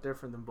be a lot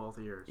different than both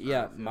of yours. I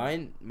Yeah, feel.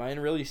 mine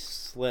really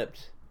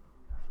slipped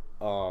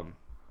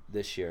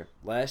this year.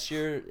 Last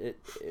year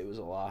it was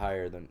a lot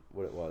higher than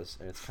what it was,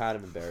 and it's kind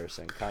of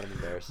embarrassing.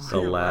 The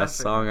You're last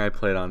laughing. song I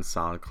played on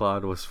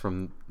SoundCloud was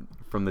from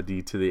the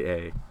D to the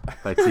A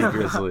by T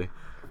Grizzly.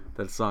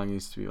 That song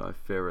used to be my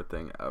favorite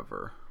thing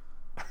ever.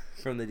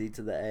 From the D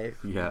to the A.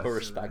 Yes. Put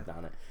respect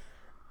on it.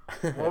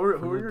 Who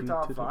are your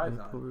top five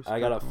then? I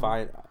gotta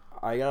find.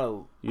 You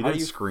how didn't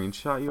do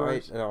screenshot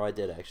yours? find- No, I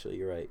did actually.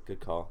 You're right. Good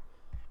call.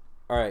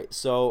 All right,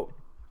 so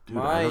Dude,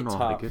 I my don't know how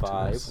to top get to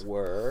five this.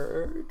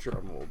 were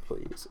drumroll,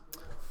 please.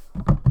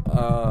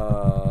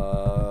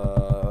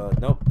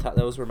 Nope.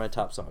 Those were my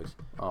top songs.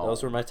 Oh,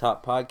 Those were my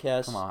top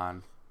podcasts. come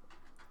on.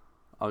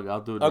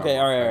 I'll do it. Okay,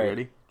 all right, all right.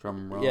 Ready?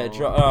 Drum roll. Yeah.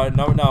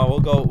 No.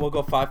 We'll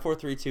go 5, 4,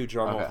 3, 2.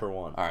 Drum roll Okay. for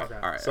one. All right. Okay.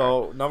 All right.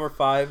 So number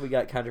 5, we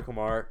got Kendrick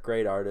Lamar,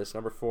 great artist.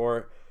 Number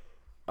 4,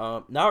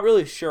 not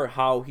really sure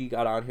how he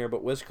got on here,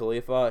 but Wiz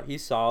Khalifa,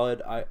 he's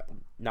solid. I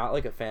not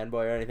like a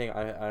fanboy or anything.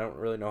 I don't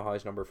really know how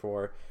he's number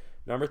 4.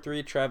 Number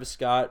 3, Travis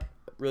Scott,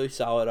 really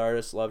solid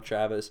artist. Love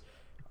Travis.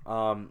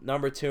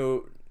 Number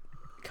 2,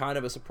 kind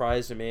of a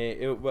surprise to me,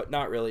 but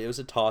not really. It was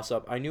a toss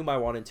up. I knew my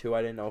 1 and 2.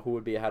 I didn't know who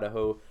would be ahead of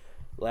who.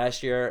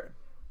 Last year,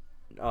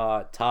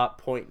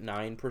 top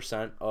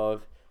 0.9%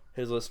 of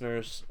his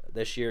listeners.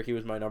 This year, he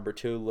was my number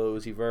 2, Lil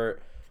Uzi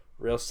Vert,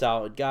 real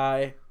solid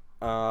guy.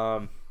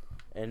 And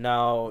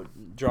now,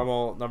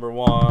 drummel number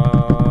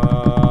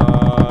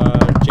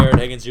 1, Jared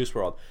Higgins, Juice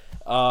WRLD.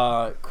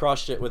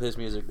 Crushed it with his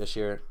music this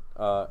year.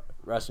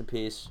 Rest in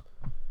peace.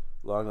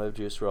 Long live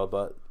Juice WRLD,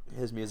 but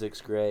his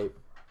music's great.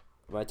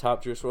 My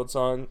top Juice WRLD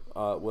song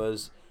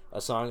was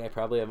a song I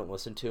probably haven't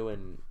listened to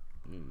in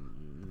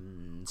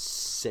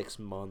 6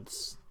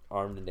 months.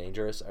 Armed and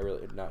Dangerous. I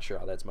really not sure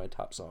how that's my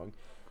top song.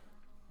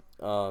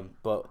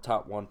 But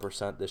top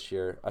 1% this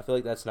year. I feel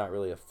like that's not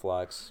really a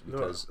flex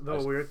because The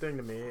weird thing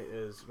to me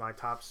is my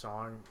top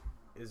song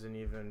isn't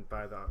even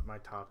by my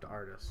top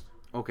artist.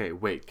 Okay,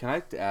 wait. Can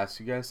I ask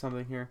you guys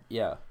something here?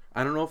 yeah.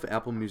 I don't know if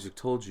Apple Music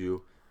told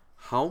you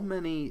how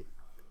many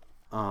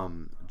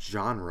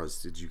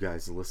genres did you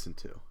guys listen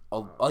to? A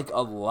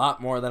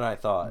lot more than I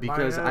thought.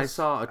 Because I Minus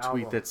saw a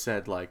tweet album. that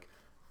said, like,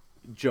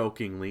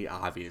 jokingly,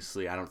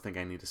 obviously, I don't think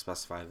I need to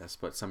specify this,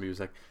 but somebody was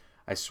like,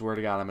 I swear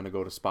to God, I'm going to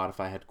go to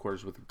Spotify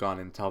headquarters with a gun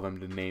and tell them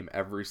to name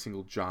every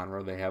single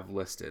genre they have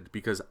listed.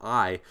 Because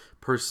I,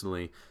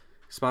 personally,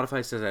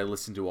 Spotify says I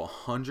listened to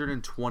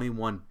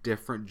 121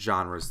 different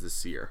genres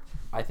this year.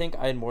 I think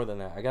I had more than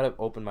that. I gotta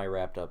open my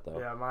Wrapped Up though.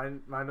 Yeah,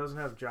 mine doesn't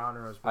have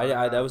genres. But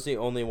I have- that was the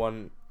only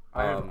one.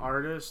 I have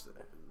artists,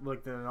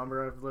 like the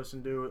number I've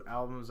listened to,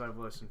 albums I've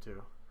listened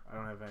to. I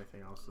don't have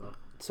anything else though.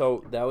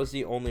 So that was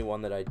the only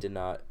one that I did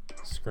not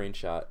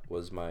screenshot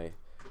was my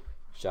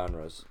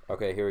genres.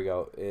 Okay, here we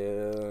go.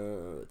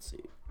 Let's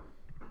see.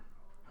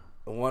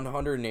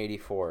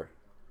 184,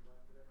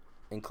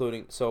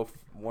 including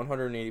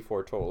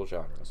 184 total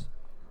genres.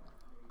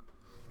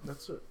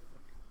 That's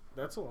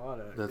a lot.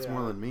 That's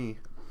more than me.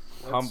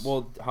 How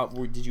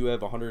did you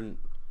have 100?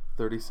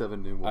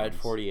 37 new ones. I had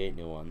 48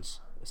 new ones.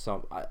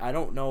 I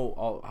don't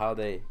know how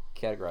they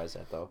categorize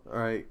that though. All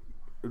right.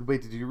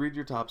 Wait, did you read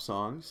your top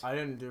songs? I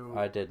didn't do.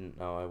 I didn't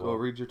know. I Go will.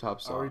 read your top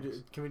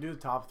songs. Can we do the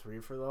top 3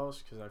 for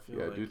those? Because I feel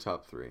Yeah, like do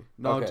top 3.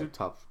 No, Okay.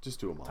 just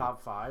do them all.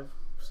 top 5.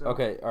 So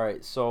Okay, all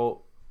right.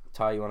 So,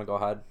 Ty, you want to go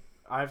ahead?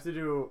 I have to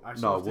do. I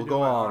still No, have to we'll do go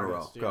my all in a row.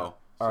 artist, yeah. Go.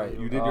 All right,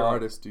 You did your Uh,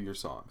 artist, do your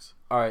songs.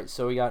 All right.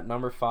 So we got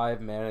number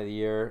 5, Man of the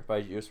Year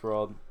by Juice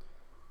WRLD.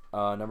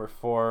 Number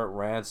 4,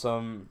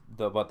 Ransom,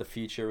 but the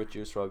feature with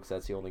Juice WRLD because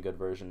that's the only good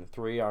version.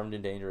 3, Armed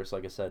and Dangerous.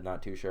 Like I said,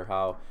 not too sure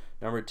how.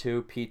 Number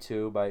 2,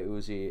 P2 by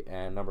Uzi,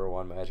 and number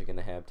 1, Magic in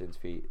the Hamptons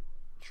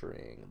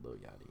featuring Lil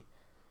Yachty.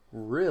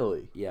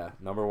 Really? Yeah,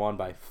 number 1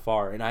 by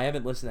far. And I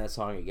haven't listened to that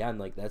song again.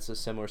 Like that's a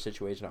similar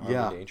situation to Armed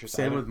Yeah, and Dangerous. I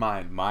same haven't- with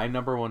mine. My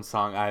number one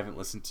song I haven't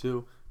listened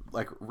to,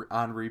 like,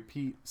 on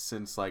repeat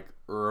since, like,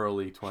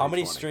 early 2020. How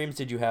many streams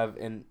did you have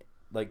in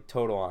like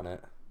total on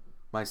it?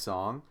 My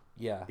song?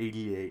 Yeah.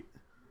 88.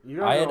 You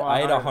guys I are had a lot I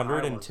had higher than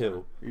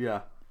 102.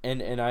 Yeah.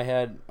 And I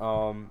had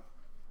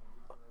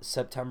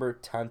September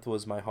 10th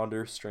was my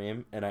 100th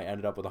stream, and I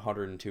ended up with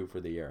 102 for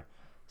the year.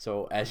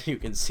 So as you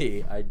can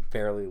see, I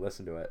barely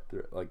listened to it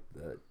through, like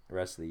the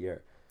rest of the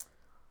year.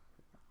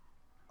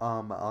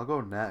 I'll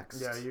go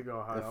next. Yeah, you go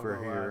ahead. If I'll we're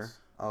go here. last.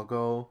 I'll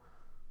go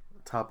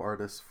top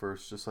artist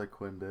first, just like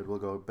Quinn did. We'll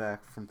go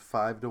back from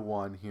 5 to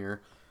 1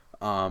 here.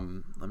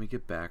 Let me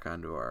get back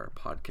onto our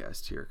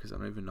podcast here because I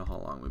don't even know how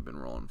long we've been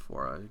rolling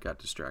for. I got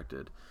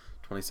distracted.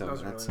 27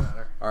 Doesn't minutes. really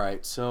matter. All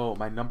right, so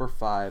my number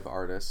 5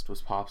 artist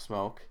was Pop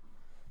Smoke.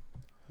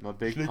 I'm a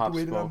big Pop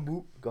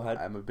Smoke. Go ahead.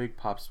 I'm a big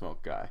Pop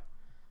Smoke guy.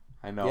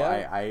 I know.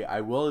 Yeah.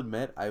 I will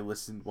admit I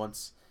listened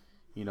once.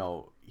 You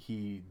know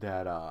I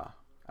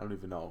don't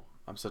even know.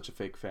 I'm such a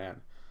fake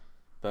fan.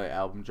 The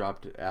album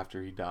dropped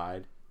after he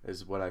died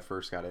is when I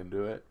first got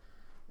into it,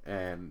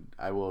 and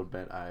I will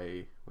admit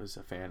I was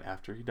a fan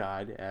after he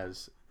died,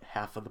 as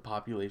half of the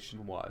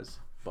population was.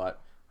 But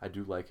I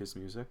do like his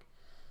music.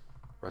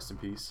 Rest in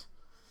peace.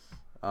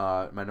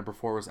 My number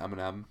 4 was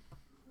Eminem.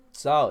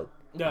 Solid.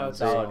 Yeah, that's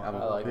Solid. solid. I'm I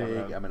a like big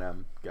Eminem.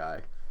 Eminem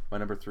guy. My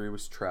number 3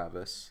 was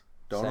Travis.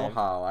 Don't know Same.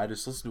 how. I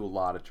just listened to a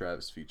lot of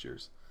Travis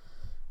features.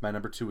 My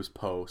number 2 was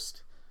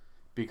Post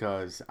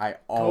because I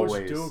always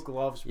Coach Duke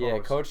loves Yeah,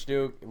 Post. Coach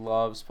Duke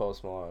loves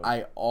Post Malone.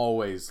 I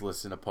always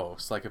listen to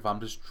Post. Like if I'm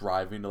just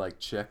driving to like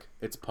Chick,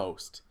 it's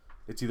Post.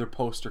 It's either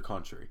Post or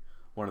Country,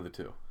 one of the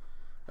two.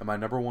 And my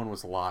number 1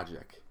 was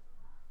Logic.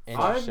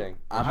 Interesting.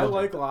 I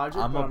like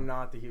Logic, I'm but a I'm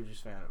not the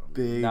hugest fan of him.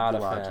 Big Not a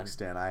Logic fan.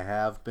 stan. I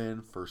have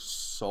been for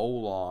so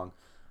long.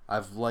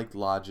 I've liked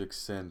Logic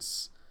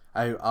since.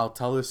 I'll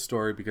tell this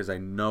story because I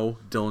know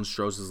Dylan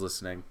Strauss is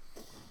listening.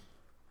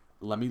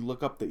 Let me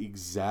look up the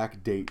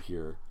exact date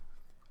here.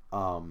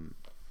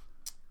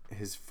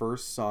 His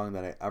first song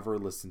that I ever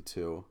listened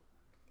to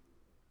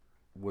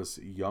was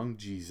Young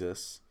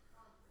Jesus.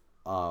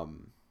 Why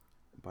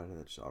did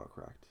that just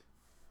autocorrect?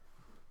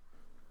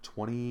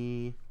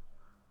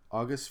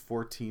 August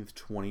 14th,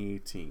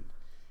 2018.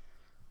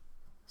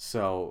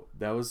 So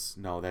that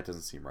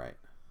doesn't seem right.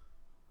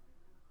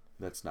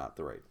 That's not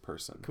the right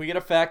person. Can we get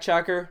a fact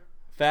checker?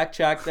 Fact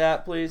check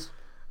that, please.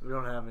 We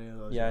don't have any of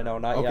those. Yeah, I yet. know,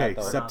 not Okay, yet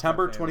though.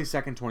 September Not that famous.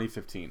 22nd,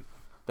 2015.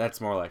 That's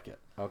more like it.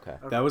 Okay.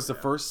 Okay, That was the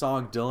yeah. first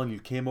song, Dylan. You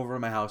came over to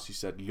my house. You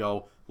said,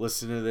 "Yo,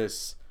 listen to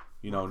this.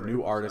 New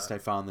was artist. that? I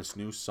found this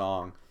new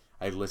song.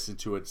 I listened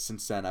to it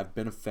since then. I've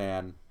been a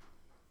fan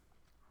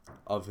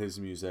of his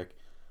music.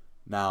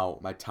 Now,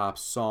 my top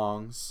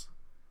songs.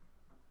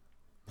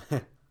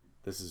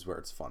 This is where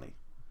it's funny.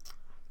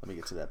 Let me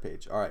get to that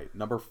page. All right,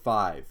 number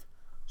 5,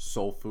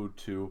 Soul Food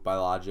 2 by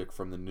Logic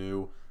from the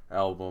new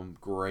album.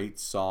 Great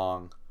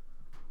song.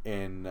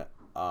 In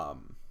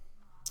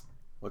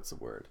what's the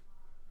word?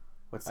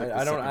 What's like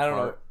I don't know.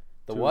 part?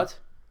 The to- what?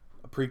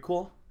 A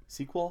prequel?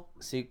 Sequel?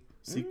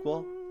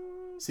 Sequel?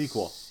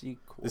 Sequel.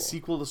 The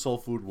sequel to Soul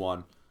Food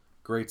 1.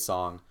 Great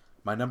song.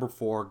 My number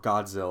 4,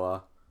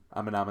 Godzilla.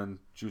 Eminem and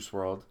Juice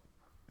WRLD.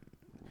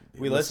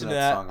 We listened to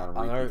that. song on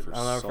I'll repeat for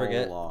never so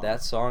forget long.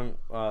 that song.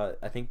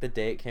 I think the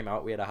day it came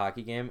out, we had a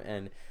hockey game,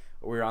 and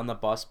we were on the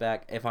bus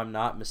back. If I'm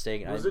not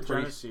mistaken, Was it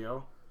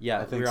Geneseo? Yeah,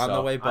 I we think were on the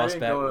so. way I bus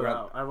didn't back. go we to were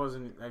on- that. I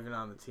wasn't even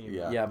on the team.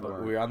 Yeah. Yeah, you but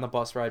weren't. we were on the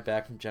bus ride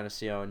back from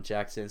Geneseo, and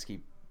Jack Sinsky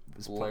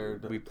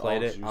we played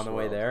all it Juice on the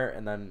way WRLD. there,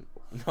 and then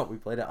we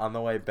played it on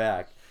the way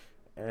back,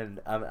 and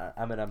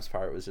Eminem's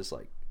part was just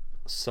like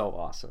so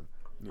awesome.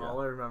 Yeah.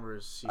 All I remember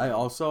is. I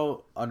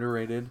also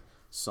underrated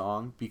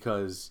song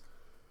because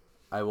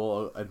I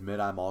will admit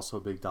I'm also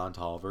a big Don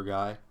Toliver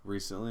guy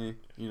recently.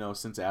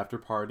 Since After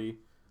Party,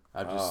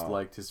 I've just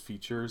liked his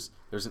features.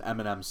 There's an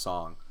Eminem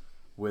song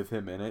with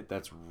him in it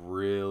that's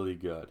really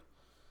good.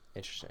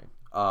 Interesting.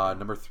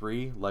 Number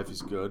 3, Life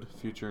is Good,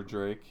 Future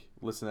Drake.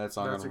 Listen to that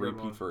song That's on a good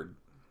repeat one. for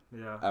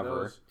Yeah,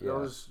 ever. That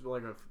was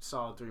like a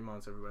solid 3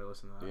 months. Everybody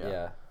listened to that. Yeah.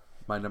 Yeah.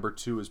 My number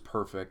 2 is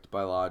Perfect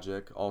by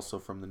Logic, also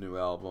from the new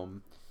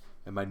album.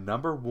 And my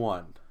number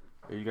 1,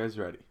 are you guys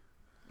ready?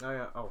 Oh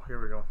yeah. Oh,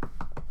 here we go.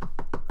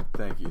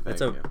 Thank you.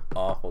 That's Thank a you.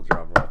 awful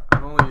drum roll.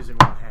 I'm only using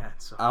one hand,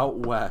 so. Out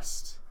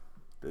West.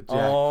 The Jack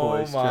Oh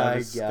Boys, my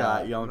Travis God.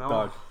 Scott, Young No.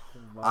 Thug.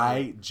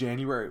 Wow.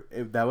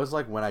 That was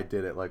like when I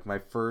did it. Like my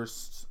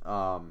first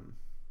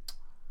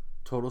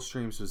total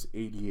streams was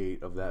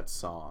 88 of that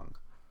song.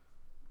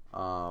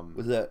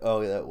 Was that?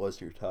 Oh, yeah, that was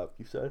your top.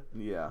 You said.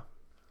 Yeah.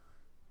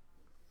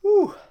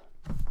 Whew.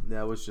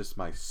 That was just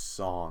my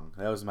song.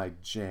 That was my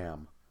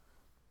jam.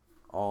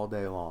 All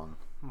day long.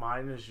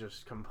 Mine is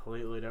just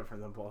completely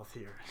different than both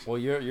yours. Well,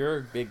 you're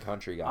a big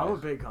country guy. I'm a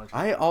big country.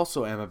 I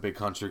also am a big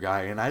country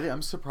guy, and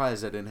I'm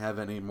surprised I didn't have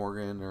any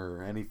Morgan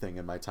or anything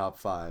in my top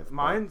 5.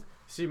 but-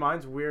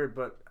 Mine's weird,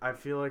 but I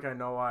feel like I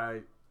know why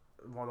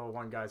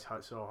one guy's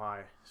so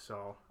high.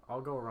 So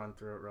I'll go run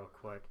through it real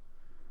quick.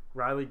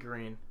 Riley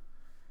Green,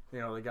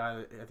 the guy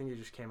that I think he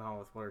just came out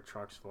with What Are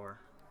Trucks For.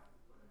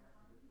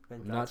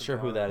 I'm not sure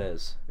who that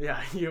is.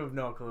 Yeah, you have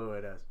no clue who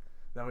it is.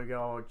 Then we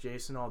go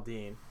Jason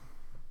Aldean.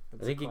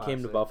 I think he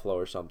came to Buffalo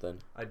or something.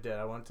 I did.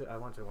 I went to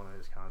one of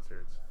his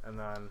concerts, and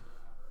then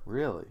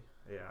Really?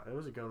 yeah, it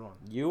was a good one.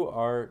 You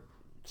are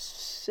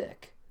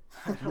sick.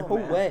 know, No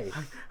man. way.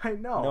 I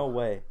know. No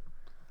way.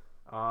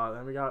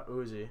 Then we got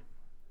Uzi.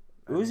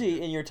 Uzi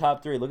in your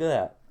top 3. Look at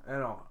that. I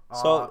know.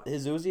 So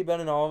has Uzi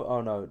been in all? Oh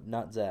no,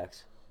 not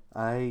Zach's.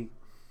 I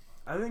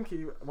think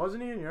he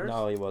wasn't he in yours?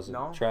 No, he wasn't.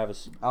 No?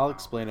 Travis. I'll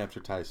explain after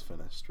Ty's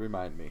finished.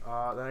 Remind me.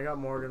 Then I got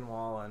Morgan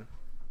Wallen,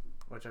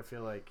 which I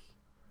feel like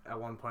at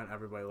one point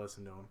everybody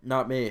listened to him.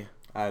 Not me.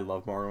 I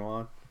love Morgan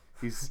Wallen.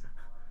 He's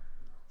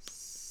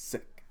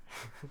sick.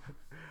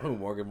 Oh,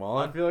 Morgan I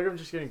Wallen. feel like I'm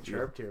just getting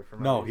chirped here for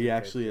my No, music he taste.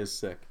 actually is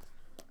sick.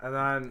 And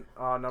then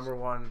number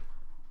one,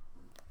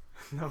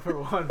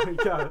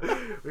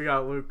 we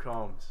got Luke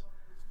Combs.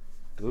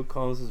 Luke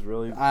Combs is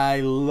really. I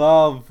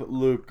love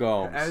Luke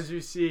Combs. As you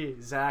see,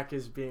 Zach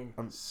is being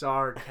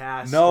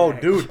sarcastic. No,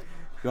 dude.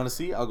 You want to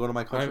see? I'll go to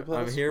my country I'm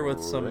playlist here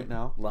with some right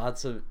now.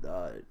 lots of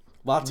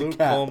Lots Luke of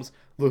cat.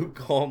 Luke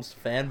Combs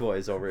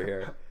fanboys over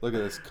here. Look at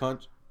this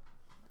cunt.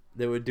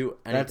 They would do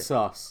anything. That's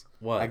us.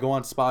 What? I go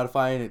on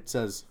Spotify and it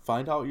says,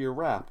 "Find out you're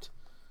wrapped."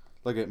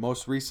 Look at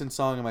most recent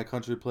song in my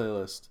country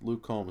playlist.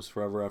 Luke Combs,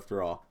 "Forever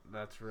After All."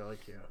 That's really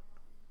cute.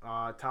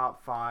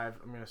 Top 5.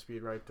 I'm gonna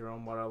speed right through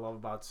them. What I love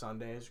about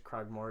Sundays.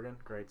 Craig Morgan,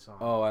 great song.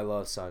 Oh, I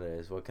love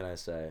Sundays. What can I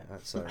say?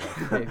 That's my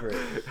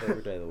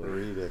favorite day of the week.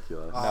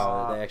 Ridiculous.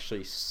 No, they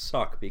actually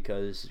suck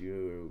because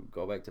you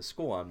go back to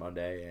school on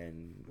Monday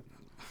and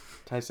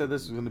Ty said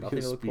this was going to be Nothing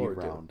a to look speed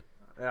forward to. round.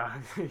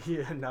 Yeah,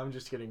 yeah. Now I'm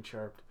just getting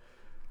chirped.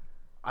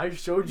 I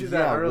showed you Yeah,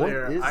 that what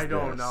earlier. is I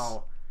don't this?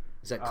 know.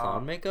 is that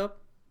clown makeup?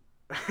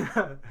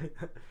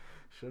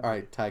 Should All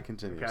right, Ty,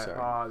 continue. Okay,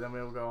 Sorry. then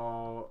we'll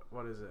go.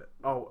 What is it?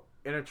 Oh,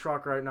 in a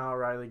truck right now,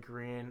 Riley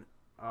Green.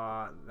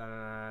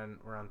 Then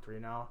we're on 3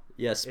 now.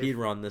 Yeah, speed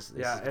run. This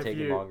Yeah, is if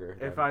taking longer.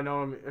 If I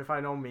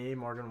know me,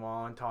 Morgan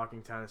Wallen,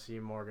 Talking Tennessee,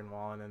 Morgan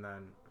Wallen, and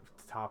then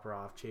to top her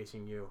off,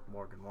 Chasing You,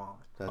 Morgan Wallen.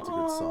 That's a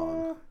good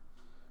song.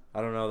 I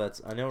don't know.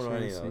 I don't know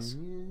any of those.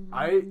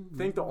 I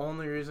think the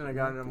only reason I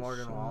got into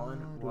Morgan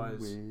Wallen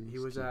was he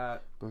was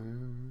at.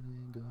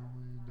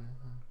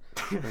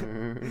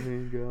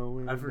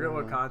 I forget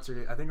what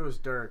concert. I think it was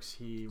Dirks.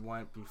 He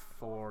went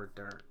before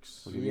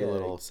Dirks, We'll give you a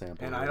little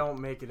sample. and I here. don't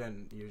make it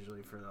in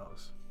usually for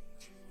those.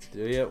 Do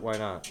you? Why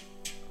not?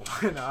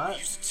 Why not? I'm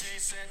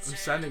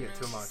sending it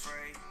too much.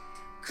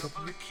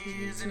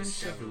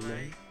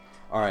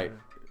 All right.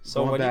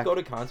 So Going when back- you go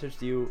to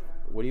concerts,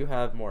 what do you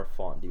have more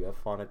fun? Do you have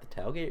fun at the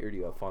tailgate or do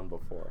you have fun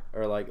before,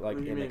 or like What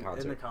do you in the mean,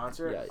 concert? In the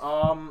concert?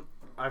 Yeah.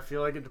 I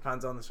feel like it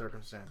depends on the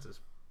circumstances.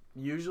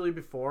 Usually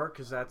before,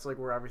 because that's like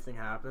where everything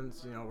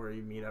happens. Where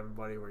you meet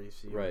everybody, where you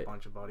see Right. a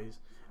bunch of buddies,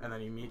 and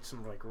then you meet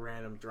some like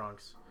random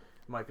drunks.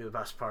 Might be the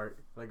best part.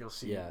 Like you'll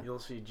see Yeah.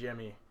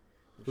 Jimmy,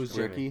 Who's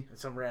Jimmy. Ricky?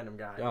 It's some random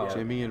guy. Oh, yeah.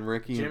 Jimmy and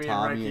Ricky Jimmy and and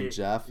Tommy Ricky, and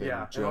Jeff and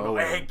yeah. Joe. And we'll go,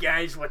 hey and-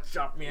 guys, what's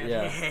up, man?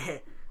 Yeah.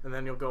 And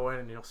then you'll go in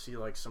and you'll see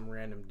like some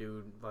random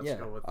dude. Let's Yeah.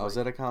 go with. I was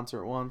like, at a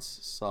concert once,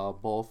 saw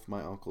both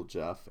my Uncle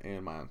Jeff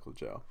and my Uncle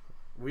Joe.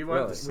 we went.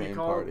 Really? We Same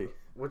called. party.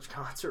 Which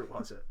concert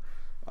was it?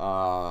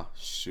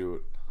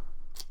 Shoot.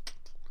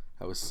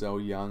 I was so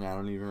young, I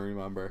don't even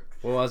remember.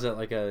 What was it,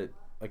 like a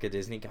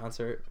Disney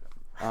concert?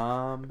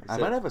 I it-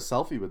 might have a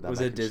selfie with them. Was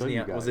I it can show Disney?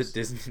 you Was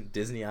guys. it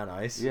Disney on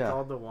Ice? Yeah. We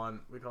called the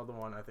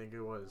one. I think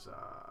it was.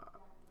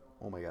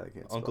 Oh my god, I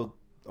can't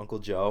Uncle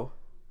Joe.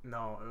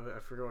 No, I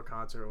forget what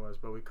concert it was,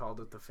 but we called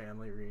it the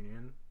family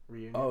reunion.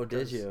 Oh, did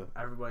 'cause you?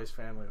 Everybody's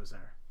family was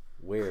there.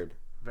 Weird.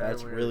 Very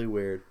That's weird. really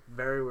weird.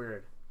 Very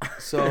weird. spell.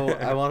 So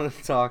I wanted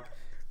to talk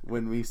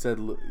when we said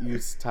you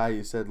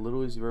said Little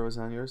Uzi Vert was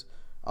on yours.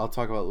 I'll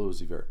talk about Little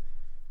Uzi Vert.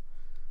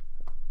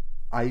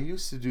 I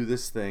used to do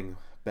this thing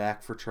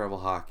back for travel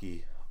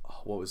hockey.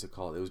 Oh, what was it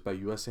called? It was by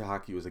USA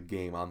Hockey. It was a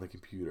game on the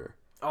computer.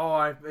 Oh,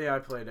 I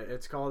played it.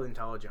 It's called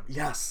Intelligence.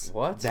 Yes.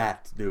 What?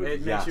 That dude.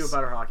 It yes. makes you a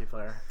better hockey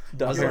player.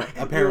 Does You- it?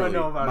 you Apparently, would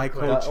know about my it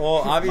quick. coach. Well,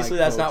 obviously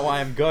My that's not coach. why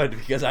I'm good,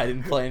 because I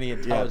didn't play any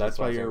intelligence. that's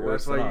why you're whatsoever.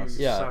 worse That's why than you us.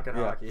 Yeah, suck at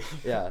yeah. hockey.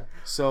 Yeah.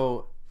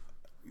 So,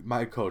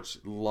 my coach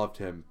loved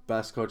him.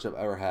 Best coach I've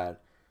ever had.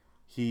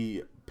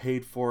 He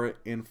paid for it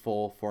in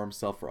full for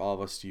himself for all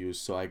of us to use.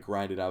 So I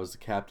grinded. I was the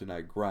captain.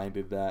 I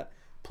grinded that.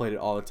 Played it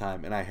all the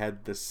time. And I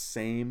had the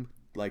same,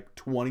 like,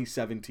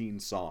 2017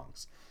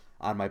 songs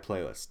on my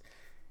playlist.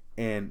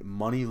 And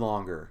Money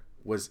Longer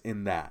was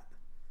in that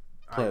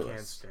I can't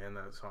playlist. stand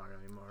that song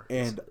anymore.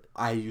 And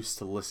I used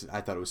to listen. I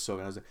thought it was so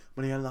good. I was like,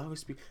 Money Longer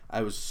speak.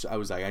 I was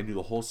like, I knew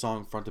the whole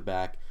song front to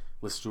back.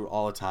 Listened to it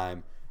all the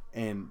time.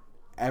 And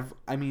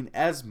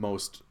as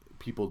most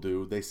people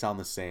do, they sound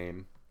the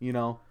same. You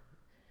know.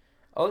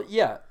 Oh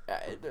yeah.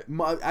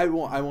 I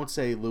won't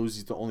say Lil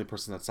Uzi's the only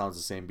person that sounds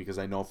the same, because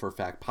I know for a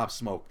fact Pop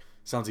Smoke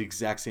sounds the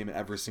exact same in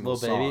every single Lil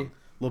song. Baby?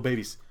 Lil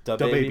Baby's Da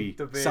Da Baby? Baby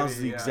Da Baby, sounds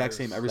the yeah, exact it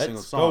same is. every Let's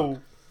single song.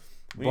 go.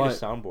 We need a But-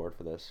 soundboard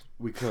for this.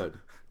 We could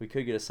We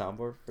could get a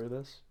soundboard for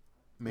this.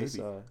 maybe, This,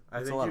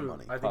 It's a lot of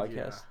money. I think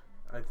Podcast.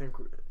 I think.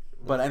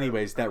 But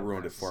anyways, that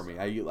ruined it for me.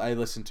 I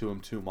listened to him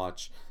too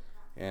much,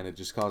 and it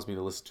just caused me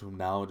to listen to him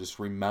now and just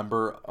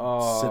remember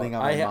sitting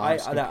on my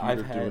mom's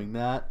computer doing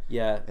that,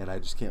 Yeah. and I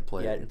just can't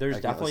play Yeah, it. there's I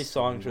can't definitely listen to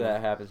it songs where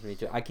anymore. that happens to me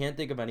too. I can't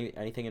think of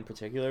anything in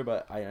particular,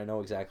 but I know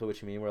exactly what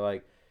you mean. Where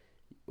like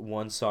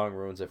one song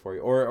ruins it for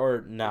you,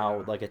 or now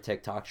Yeah. like a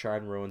TikTok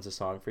trend ruins a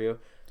song for you.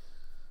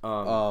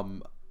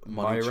 Money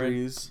Myron-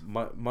 Trees.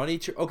 Money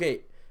Tree.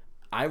 Okay,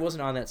 I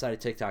wasn't on that side of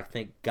TikTok.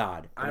 Thank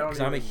God, I don't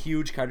because I'm a even-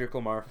 huge Kendrick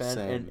Lamar fan,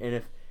 Same.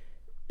 and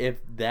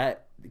if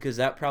that, because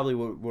that probably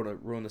would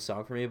have ruined the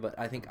song for me. But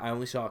I think I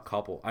only saw a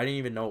couple. I didn't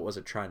even know it was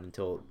a trend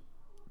until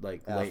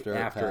like After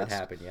after it it passed.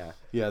 happened. Yeah.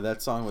 Yeah,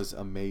 that song was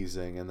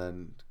amazing, and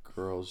then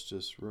girls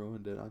just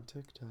ruined it on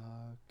TikTok.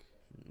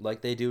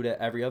 Like they do to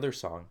every other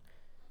song.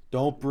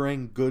 Don't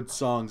bring good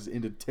songs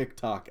into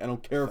TikTok. I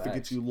don't care if it Facts.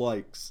 gets you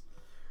likes.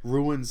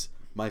 Ruins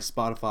my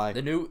Spotify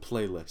The new-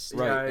 playlist.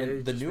 Right, Yeah, and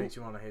it the just new- makes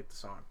you want to hate the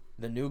song.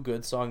 The new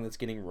good song that's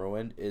getting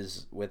ruined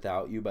is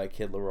 "Without You" by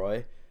Kid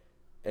Laroi.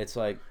 It's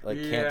like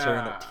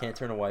Yeah. can't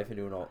turn a wife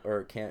into an old,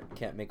 or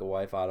can't make a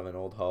wife out of an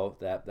old hoe.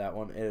 That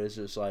one, it is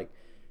just like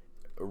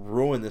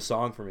ruined the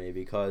song for me,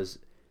 because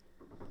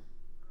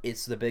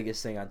it's the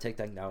biggest thing on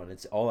TikTok now, and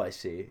it's all I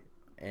see.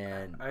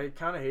 And I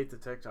kind of hate the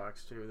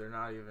TikToks too. They're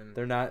not even.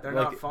 they're not They're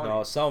like not funny.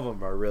 no, some of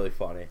them are really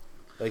funny.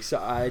 Like so,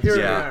 I Here just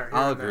and Yeah, there, here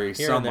I'll and there. agree.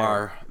 here Some and there.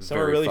 are some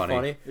very are really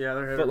funny. Yeah,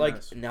 they're hit But or like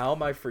miss. now,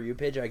 my For You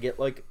page, I get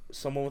like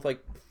someone with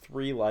like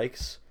 3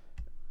 likes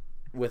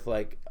with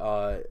like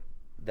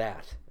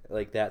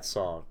that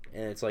song,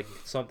 and it's like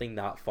something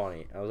not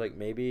funny. I was like,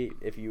 maybe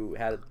if you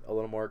had a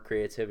little more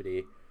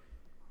creativity,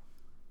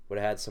 would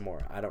have had some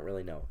more. I don't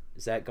really know.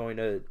 Is that going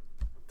to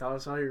Tell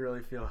us how you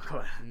really feel. Go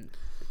ahead.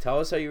 tell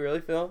us how you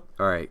really feel?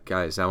 All right,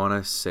 guys, I want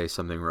to say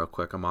something real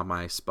quick. I'm on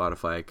my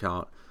Spotify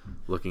account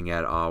looking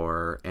at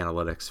our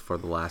analytics for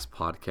the last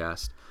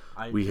podcast.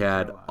 We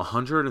had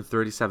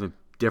 137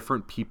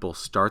 different people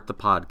start the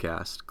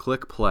podcast,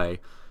 click play,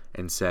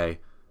 and say,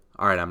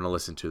 all right, I'm going to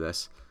listen to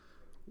this.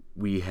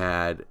 We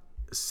had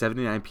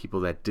 79 people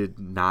that did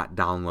not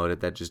download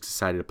it, that just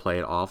decided to play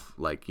it off.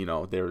 Like, you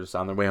know, they were just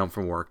on their way home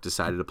from work,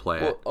 decided to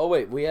play Well, it. oh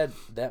wait, we had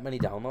that many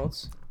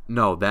downloads.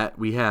 No, that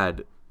we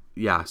had,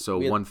 yeah, so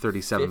We had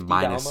 137 50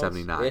 minus downloads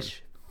 79.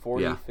 ish,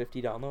 40, Yeah.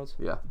 50 downloads.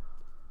 Yeah.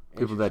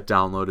 People that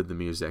downloaded the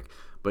music,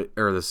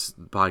 or this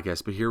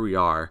podcast. But here we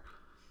are.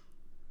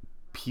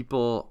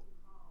 People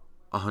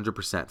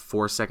 100%,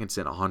 4 seconds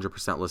in,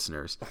 100%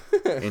 listeners.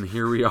 And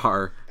here we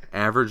are,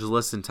 average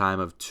listen time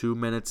of 2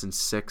 minutes and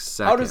 6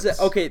 seconds. How does that?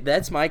 Okay,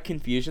 that's my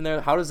confusion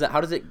there. How does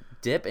it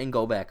dip and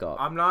go back up?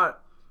 I'm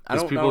not. I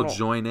Because don't people know.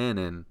 join in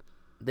and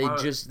They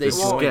just they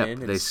join skip. in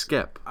and They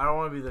skip. I don't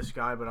want to be this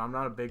guy, but I'm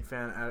not a big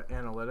fan of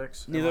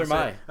analytics. Neither Unless am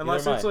I. it- Unless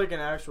Neither am it's I. like an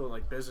actual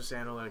like business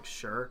analytics,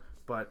 sure.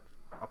 But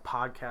a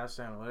podcast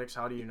analytics,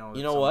 how do you know? You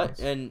that know what?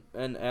 someone's-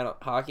 And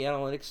hockey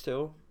analytics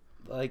too.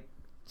 Like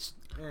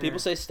People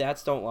say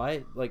stats don't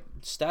lie. Like,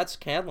 stats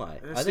can lie.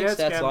 The I think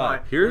stats can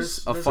lie.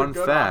 Here's a fun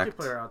good fact. hockey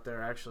player out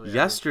there, actually.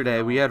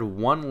 Yesterday, we had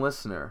one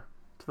listener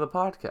to the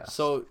podcast.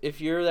 So if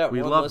you're that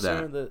We one love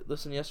listener that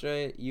listened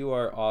yesterday, you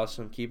are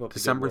awesome. Keep up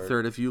December the good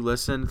work. 3rd, if you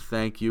listen,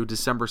 thank you.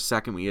 December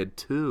 2nd, we had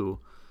 2.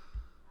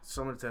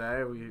 Someone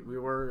today, we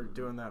were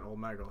doing that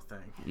Omegle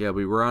thing. Yeah,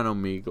 we were on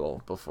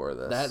Omegle before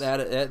this.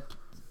 That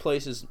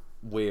place is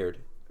weird.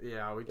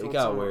 Yeah, we got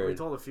told weird. we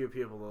told a few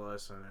people to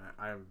listen, and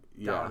I'm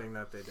Yeah. doubting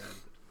that they did.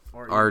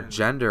 Or Our even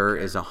gender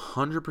cared. is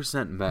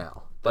 100%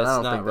 male. But That's I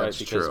don't not think right that's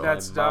because true.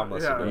 That's my mom dumb,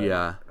 listened to it.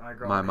 Yeah, My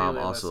my mom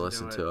Haley also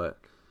listened to it.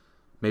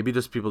 Maybe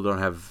just people don't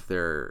have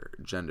their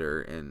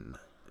gender in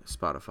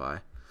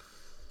Spotify.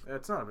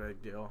 It's not a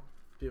big deal.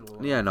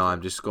 People. Yeah, no,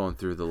 I'm just going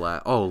through the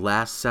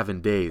last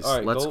 7 days. All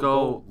right, Let's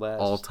go last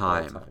all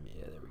time.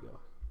 Yeah, there we go.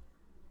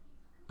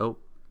 Oh,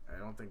 I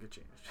don't think it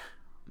changed.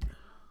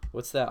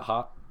 What's that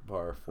hot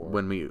bar for?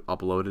 when we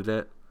uploaded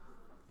it.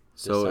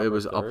 So it December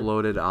was 3rd?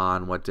 uploaded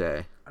on what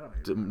day? I don't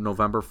even.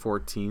 November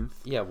 14th.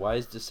 Yeah, why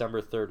is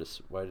December 3rd?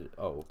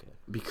 Okay.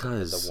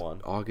 Because The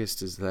one.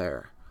 August is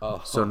there.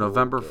 Oh, So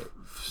November. okay.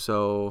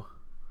 So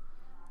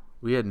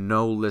we had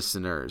no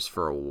listeners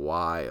for a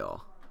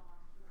while.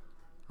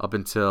 Up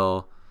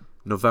until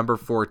November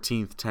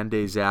 14th, 10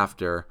 days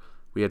after,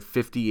 we had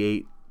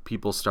 58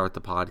 people start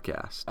the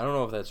podcast. I don't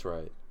know if that's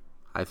right.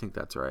 I think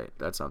that's right.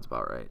 That sounds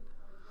about right.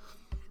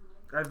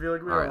 I feel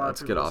like we All have right, a lot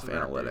let's of get people off listen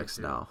that day, analytics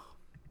too. now.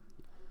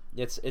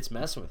 It's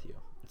messing with you.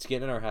 It's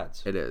getting in our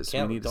heads. It is.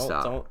 Can't, We need to don't,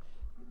 stop.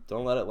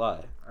 Don't let it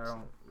lie. I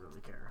don't really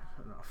care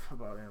enough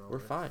about analytics. We're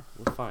fine.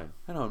 We're fine.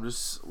 I know. I'm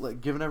just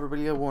like giving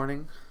everybody a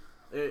warning.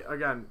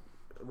 Again,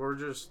 we're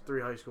just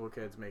 3 high school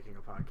kids making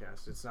a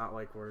podcast. It's not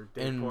like we're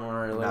Dave And Portnoy.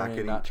 we're not literally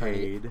getting not trying to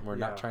paid. get, we're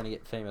Yeah. not trying to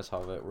get famous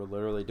off of it. We're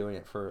literally doing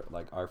it for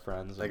like our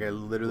friends. Like and I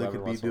literally whoever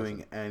could be wants to doing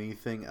listen.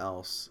 anything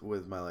else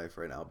with my life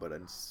right now, but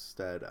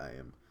instead I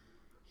am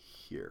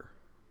here.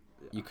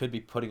 You could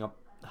be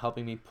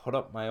helping me put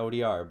up my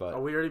ODR, but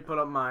Oh, we already put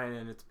up mine,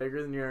 and it's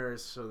bigger than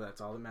yours, so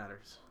that's all that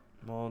matters.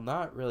 well,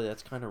 not really.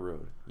 That's kind of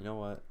rude. You know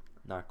what?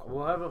 Not cool.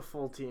 We'll have a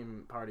full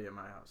team party at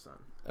my house then,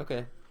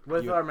 Okay.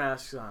 with You- our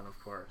masks on, of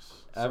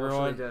course.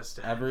 Everyone, Socially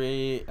distant.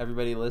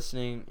 everybody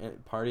listening,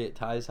 party at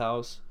Ty's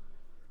house.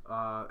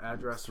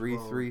 Address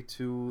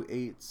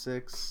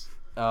 33286.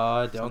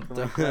 Don't. Something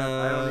like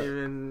I don't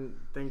even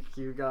think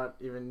you got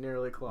even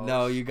nearly close.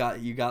 No, you got.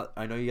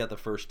 I know you got the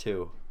first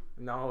 2.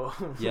 No.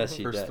 Yes,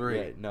 you First did. 3.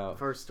 Yeah, no.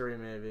 First 3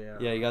 maybe. Yeah.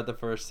 Yeah, you got the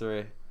first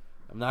 3.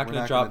 I'm not We're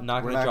gonna drop. gonna-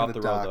 Not we're gonna drop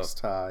the road dox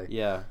though. Ty.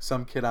 Yeah.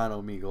 Some kid on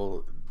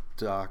Omegle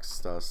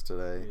doxed us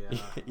today. Yeah.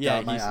 Yeah,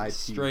 Got my he's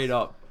IPs. straight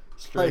up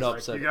up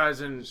Like, said. you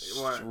guys in what?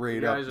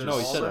 Straight you up guys in No, he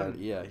just said. Walden?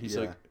 said- Yeah, he's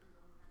Yeah. like,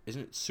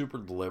 isn't it super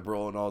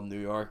liberal in all New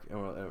York?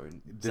 And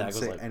Zach Didn't was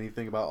say like,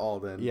 anything about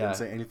Alden. Yeah. Didn't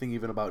say anything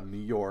even about New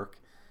York.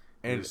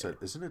 And and he said,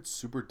 "Isn't it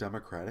super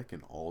democratic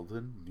in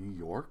Alden, New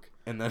York?"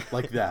 and then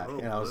Like that. Oh,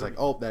 And I was like,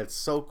 really? "Oh, that's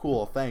so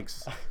cool.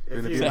 Thanks.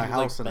 You're gonna you- be at my Exactly, like,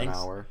 house in an thanks.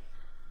 hour."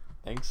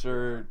 thanks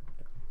for.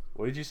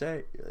 What did you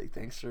say? You're like,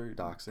 thanks for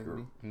Doxing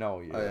me? No,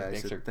 yeah. Oh, yeah, I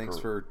thanks said, "Thanks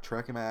for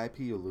tracking my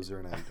IP, you loser,"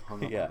 and I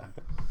hung up. Yeah. on him.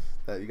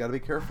 That you got to be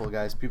careful,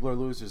 guys. People are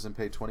losers and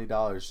pay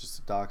 $20 just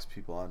to dox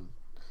people on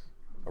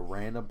a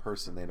random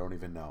person they don't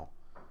even know.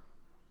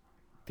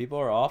 People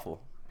are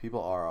awful.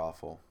 People are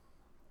awful.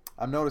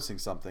 I'm noticing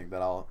something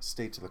that I'll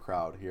state to the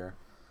crowd here.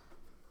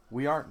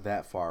 We aren't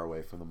that far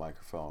away from the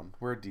microphone.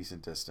 We're a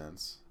decent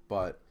distance,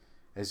 but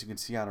as you can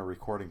see on our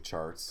recording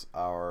charts,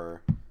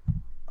 our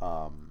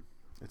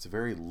it's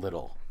very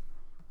little,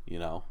 you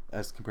know,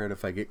 As compared to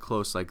if I get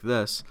close like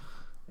this,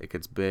 it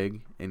gets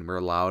big and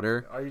we're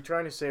louder. Are you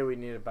trying to say we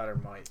need a better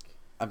mic?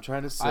 I'm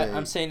trying to say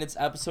I'm saying it's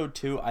episode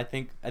 2. I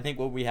think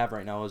what we have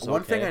right now is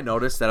One okay. thing I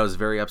noticed that I was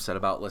very upset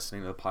about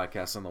listening to the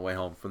podcast on the way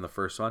home from the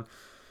first one,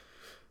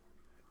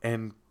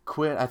 and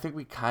Quinn, I think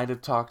we kind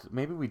of talked,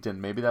 maybe we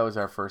didn't, maybe that was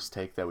our first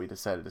take that we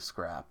decided to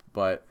scrap,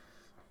 but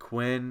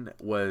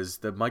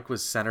the mic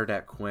was centered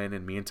at Quinn,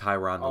 and me and Ty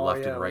were on the Oh, left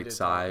yeah, and we right did talk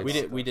sides.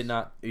 We did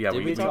not. Yeah,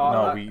 did we talk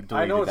no, about- we deleted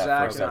I know that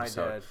Zach first and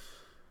episode.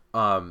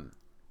 I did.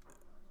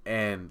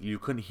 And you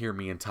couldn't hear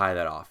me and Ty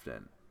that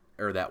often,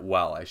 or that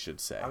well, I should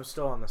say. I'm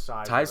still on the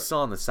side. Ty's but- still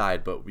on the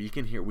side, but we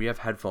can hear. We have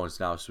headphones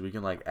now, so we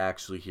can like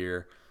actually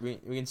hear. We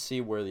can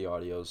see where the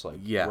audio's like.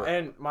 Yeah. where-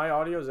 And my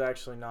audio is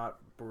actually not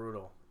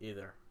brutal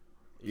either.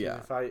 Yeah.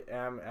 If I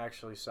am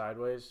actually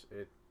sideways,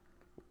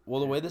 well,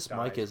 the way it this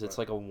mic dies, is, it's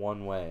but- like a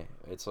one way.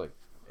 It's like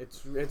it's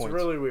Points.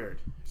 really weird.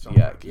 Yeah,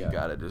 sometimes. you Yeah.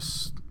 gotta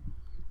just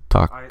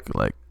talk I-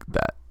 like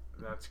that.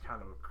 That's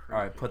kind of a creepy. all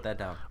right. Put that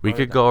down. We Put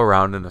could it go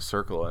around in a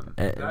circle and.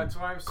 That's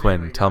why I'm saying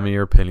Quinn, we tell gotta- me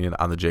your opinion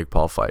on the Jake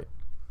Paul fight.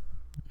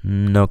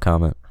 down. No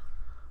comment.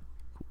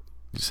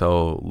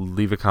 So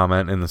leave a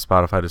comment in the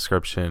Spotify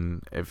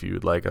description if you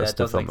would like us That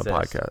to doesn't film the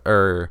exist. podcast,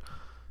 or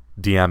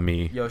DM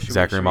me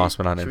Zachary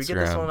Mossman on Should we get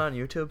this one Instagram. on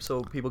YouTube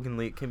so people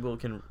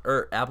can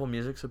or Apple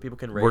Music so people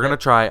can rate We're gonna it?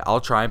 try.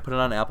 I'll try and put it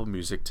on Apple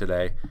Music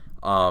today.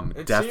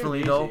 It Definitely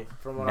seemed though. easy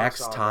from what I Next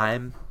saw, but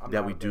time I'm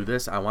that not we a do big-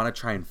 this, I want to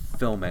try and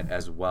film it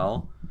as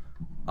well.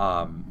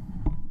 Yeah,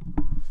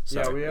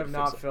 Sorry, we have fix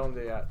not it. filmed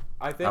it yet.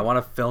 I think I want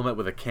to film it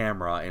with a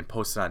camera and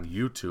post it on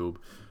YouTube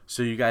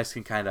so you guys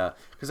can kind of,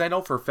 because I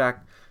know for a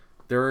fact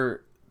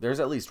there's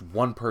at least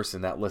one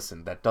person that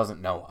listened that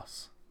doesn't know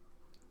us.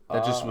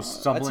 That just was I'd say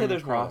stumbling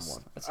there's more than across.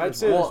 one. I'd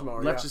say Well, there's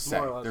more. let's yeah, just say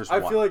more or less. there's I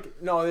one. feel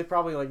like no, they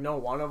probably like know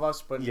one of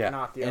us, but Yeah,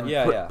 not the and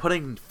other. Yeah.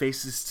 putting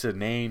faces to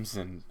names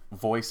and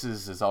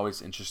voices is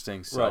always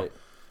interesting. So Right.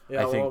 Yeah,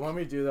 I well, think- when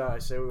we do that, I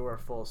say we wear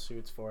full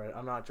suits for it.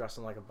 I'm not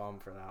dressing like a bum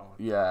for that one.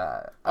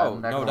 Yeah. Oh,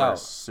 I'm not no gonna wear a doubt.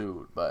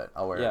 suit, but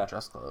I'll wear Yeah.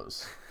 dress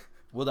clothes.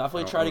 We'll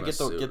definitely I don't try to own a get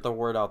suit. the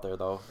word out there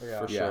though, Yeah.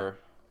 for Yeah. sure.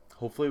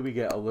 Hopefully, we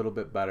get a little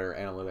bit better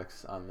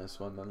analytics on this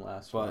one than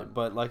last one.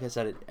 But like I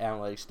said,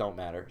 analytics don't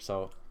matter.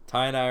 So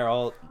Ty and I are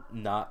all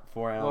not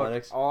for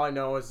analytics. Look, all I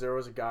know is there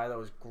was a guy that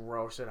was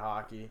gross at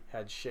hockey,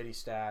 had shitty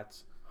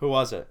stats. Who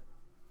was it?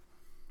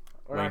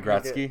 We're Wayne not gonna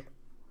Gretzky. get-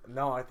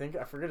 No, I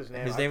forget his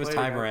name. His I name was played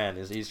Ty against- Moran.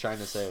 He's trying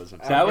to say it was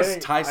himself. That was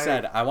getting- Ty I-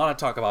 said, I want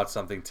to talk about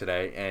something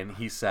today, and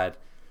he said,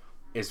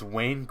 "Is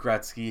Wayne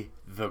Gretzky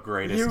the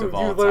greatest of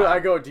all literally, time?" I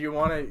go, do you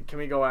want to? Can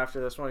we go after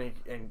this one?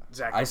 And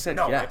Zach, I goes, said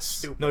no, yes. That's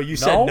stupid. No, you No?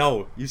 said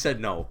no. You said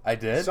no. I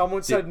did.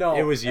 Someone said no.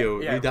 It was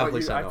you. Yeah, You definitely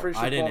but said I'm no. pretty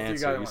sure I didn't both of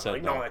answer. guys You went said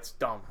like, no. no, that's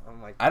dumb.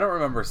 I'm like, I don't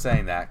remember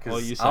saying that Well,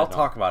 you because said I'll no.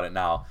 talk about it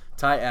now.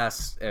 Ty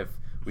asked if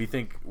we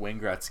think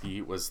Wayne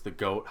Gretzky was the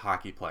GOAT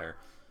hockey player,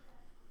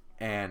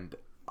 and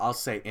I'll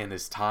say in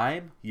his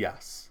time,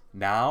 yes.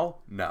 Now,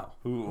 no.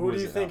 who do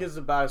is you it think now? is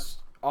the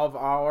best of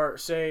our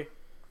say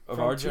Of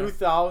from our gen-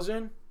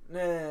 2000?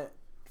 Nah,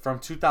 From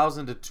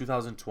 2000 to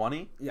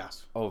 2020,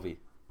 yes, Ovi?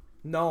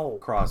 no,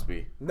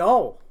 Crosby.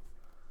 no.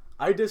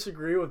 I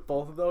disagree with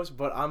both of those,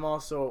 but I'm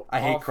also I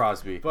hate off-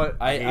 Crosby. But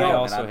I hate no, him,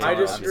 also and I'm hate telling- him.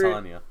 I I'm disagree.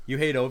 telling you. You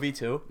hate Ovi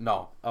too?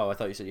 No. Oh, I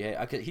thought you said you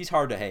hate. He's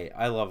hard to hate.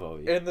 I love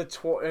Ovi. in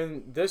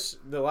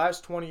the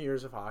last 20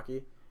 years of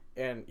hockey,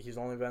 and he's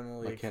only been in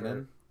the league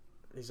McKinnon?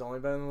 He's only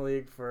been in the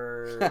league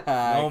for.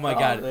 Oh my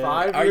God!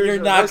 5 Are years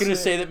you not listen, going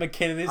to say that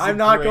McKinnon is? I'm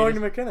the not going to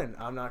greatest? McKinnon.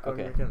 I'm not going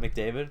Okay, to McKinnon.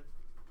 McDavid.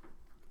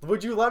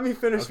 Would you let me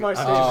finish Okay, my I'm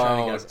statement? just trying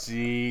to Oh, guess.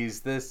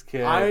 jeez, this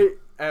kid. I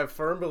am a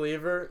firm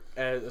believer,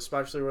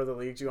 especially where the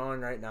league's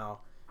going right now.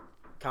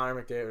 Connor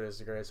McDavid is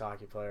the greatest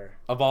hockey player.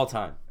 Of all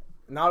time.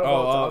 Not of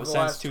all of the Since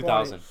last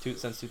 2000. 20.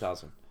 Since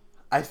 2000.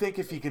 I think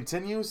if he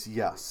continues,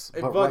 yes.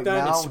 But But, right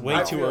then now, it's Way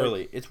I too feel like-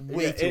 early. It's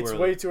way Yeah, too it's early.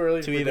 way too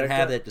early to even predict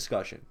have it. that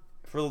discussion.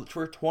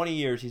 For 20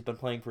 years, he's been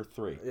playing for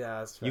 3. Yeah,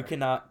 that's fair. You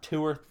cannot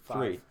 2 or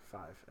 3.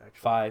 Five, actually.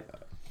 5.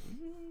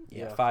 Yeah,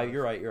 Yeah, 5. 5.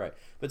 You're right.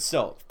 But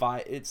still,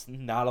 5. It's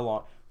not a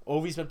long.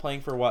 Ovi's been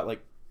playing for what,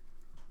 like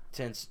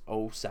since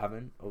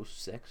 07,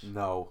 06,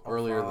 no,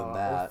 earlier than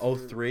that.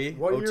 03,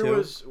 What 02. year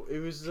was it?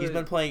 Was He's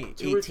been playing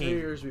 2 or 3 18.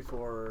 years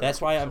before. That's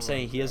why I'm someone-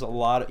 saying he has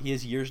he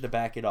has years to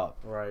back it up,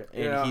 Right.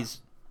 and yeah.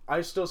 he's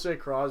I still say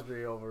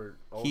Crosby over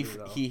he Ovi,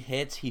 though. he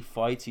hits, he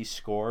fights, he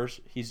scores.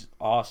 He's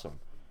awesome.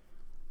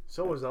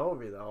 So was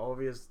Ovi though.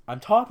 Ovi is. I'm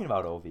talking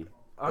about Ovi.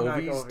 I'm not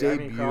Ovi's Ovi. I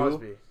mean debut-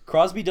 Crosby.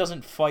 Crosby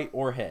doesn't fight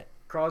or hit.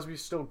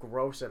 Crosby's still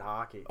gross at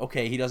hockey.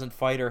 Okay, he doesn't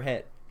fight or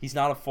hit. He's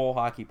not a full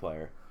hockey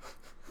player.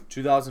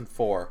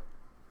 2004.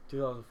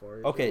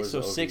 2004. Okay, was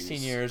so 16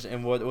 Ovi's. years,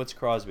 and what's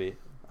Crosby?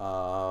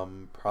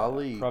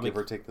 Probably Probably- give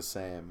or take the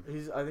same.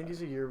 I think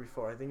he's a year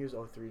before. I think he was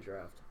 03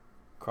 draft.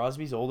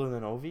 Crosby's older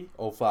than Ovi.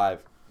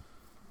 05.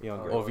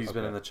 Younger. Oh, Ovi's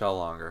been in the Chell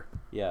longer.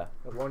 Yeah.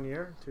 1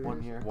 year, 2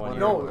 1 years. year. One year.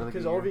 No, Like a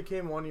because year. Ovi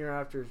came 1 year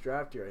after his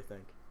draft year, I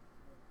think.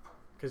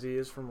 Because he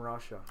is from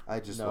Russia. I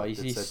just No, looked.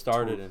 he It said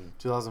started in.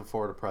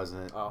 2004 to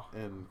president. Oh.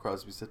 And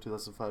Crosby said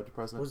 2005 to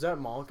president. Was that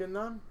Malkin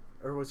then,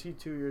 or was he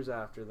 2 years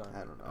after then? I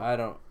don't know.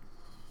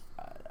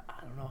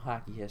 I don't know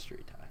hockey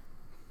history,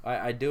 Ty.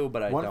 I do,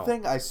 but I One don't.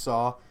 thing I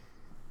saw,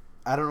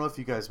 I don't know if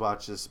you guys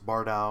watch this,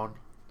 Bar Down,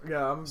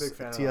 Yeah, I'm a big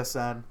fan of that.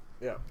 TSN.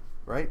 Yeah.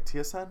 Right?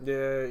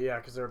 TSN? Yeah,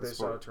 because they're based out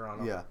Sport. of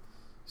Toronto. Yeah.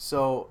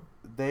 So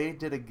they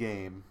did a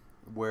game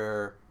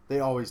where they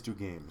always do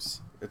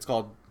games. It's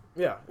called,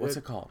 Yeah. What's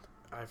it called?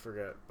 I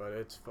forget, but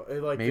it's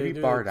like Maybe they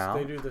do, Bar Down?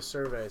 They do the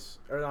surveys,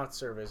 or not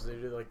surveys. They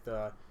do like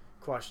the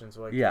questions,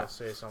 like Yeah. they'll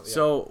say something. Yeah.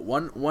 So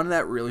one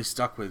that really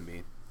stuck with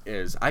me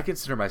is I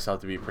consider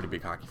myself to be a pretty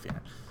big hockey fan.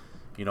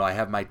 You know, I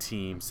have my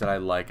teams that I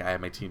like. I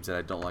have my teams that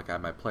I don't like. I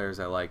have my players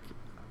I like,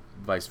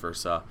 vice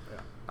versa. Yeah.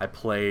 I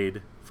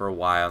played for a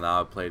while now.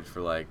 I've played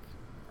for like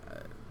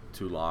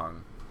too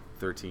long,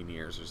 13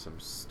 years or some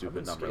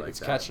stupid number skating. like It's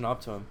that. catching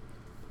up to him.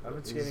 I've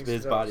been His, skating his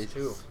since I was body's 2.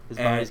 his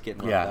And- body's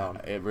getting run yeah, down.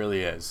 it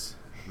really is.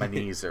 My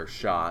knees are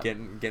shot.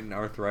 Getting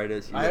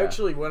arthritis. I Yeah.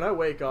 actually, when I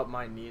wake up,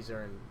 my knees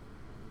are in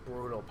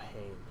brutal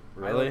pain.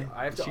 Really?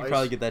 I have You to should ice,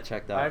 probably get that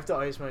checked out. I have to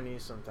ice my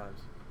knees sometimes.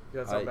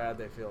 That's how I- bad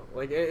they feel.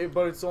 Like,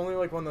 but it's only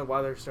like when the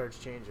weather starts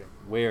changing.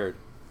 Weird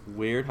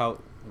how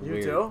You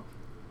weird. too?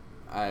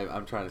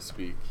 I'm trying to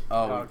speak.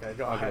 Okay,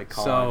 go Okay, ahead.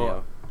 call So- on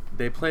you.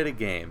 They played a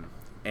game,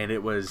 and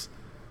it was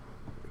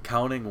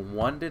counting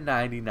 1 to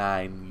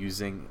 99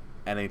 using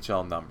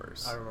NHL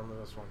numbers. I remember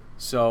this one.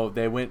 So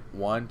they went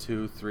 1,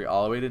 2, 3,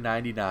 all the way to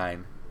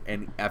 99,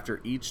 and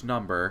after each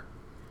number,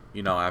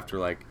 you know, after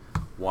like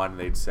 1,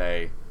 they'd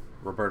say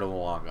Roberto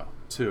Luongo.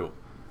 2,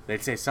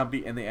 they'd say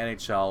somebody in the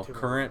NHL, Two.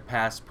 current,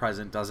 past,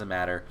 present, doesn't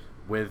matter,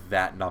 with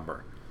that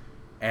number.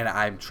 and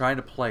I'm trying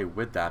to play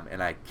with them,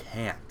 and I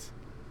can't.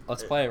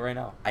 Let's play it right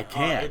now. I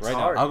can't it's right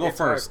hard. now. I'll go It's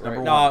hard. first.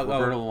 Number Right. one, No,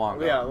 Roberto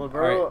Luongo. Yeah,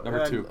 Roberto. Alright, number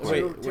and two,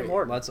 then Tim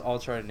Horton. Let's all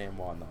try to name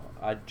one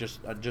though. I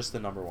just the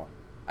number one.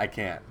 I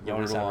can't.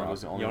 Jonas Roberto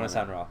Luongo's the only Jonas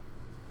one. Enroth.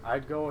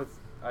 I'd go with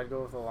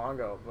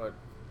Alongo, but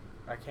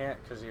I can't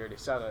because he already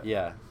said it.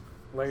 Yeah.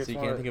 Like So it's you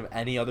one can't think of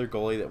any other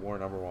goalie that wore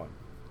number one.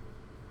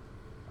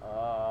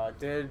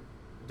 Did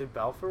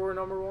Belfour wear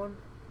number one?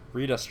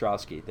 Reed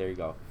Ostrowski. There you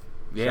go.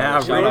 Yeah,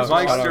 Shout Reed out- shout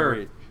out Meister.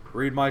 Reed.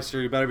 Reed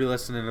Meister, you better be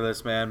listening to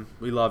this, man.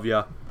 We love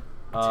you.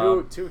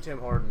 Two Tim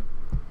Horton.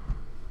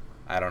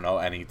 I don't know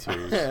any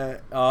twos. Tim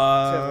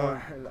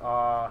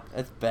Horton.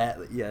 That's bad.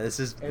 Yeah, this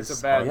is. It's this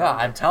a bad- yeah,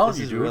 I'm telling This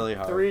you, is dude. really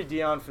hard. 3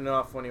 Dion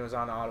Phaneuf when he was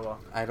on Ottawa.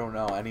 I don't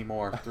know any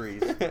more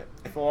threes.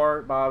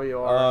 4 Bobby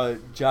Orr.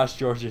 Josh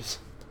Georges.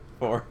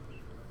 4.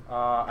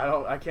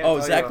 I can't. Oh,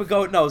 tell Zach you.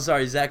 Bogosian. No,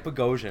 sorry, Zach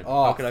Bogosian.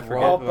 Oh, How could I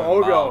throw forget? Oh,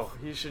 Open Bogo. mouth.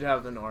 He should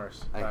have the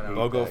Norris. I by hate now.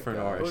 Bogo that for guy.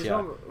 Norris. Who's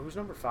Yeah. who's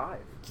number 5?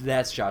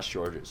 That's Josh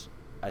Georges,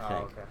 I think. Oh,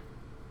 okay.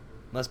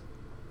 Unless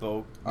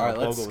Bo. All right,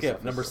 let's Bogo was skip.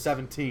 definitely- Number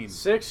 17.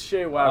 6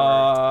 Shea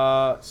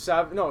Weber.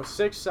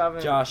 6,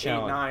 7, Josh 8,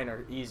 Allen. 9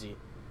 are easy.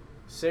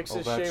 6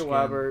 is Shea Ovechkin.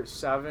 Weber.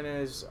 7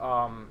 is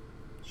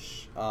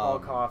Paul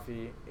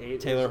Coffey. 8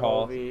 Taylor is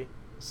Hall. Ovi.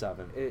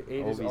 7. 8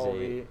 is Ovi's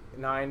Ovi. 8.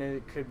 9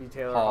 it could be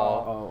Taylor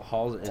Hall. Hall. Oh,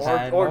 Hall's is Or,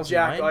 that or Hall's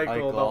Jack 9?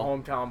 Eichel, the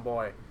Eichel. hometown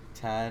boy.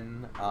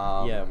 10.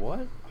 Yeah,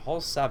 what?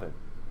 Hall's 7.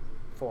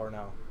 4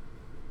 now.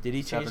 Did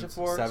he change it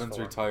for? Seven's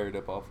Four. retired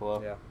at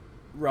Buffalo. Yeah.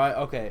 Right.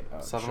 Okay.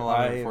 7, sure,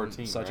 11, I am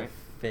 14, Such right?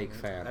 a fake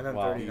fan. And then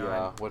wow. 30.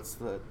 The, what's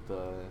the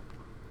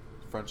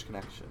French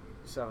connection?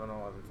 7,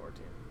 11,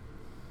 14.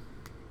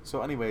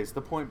 So, anyways,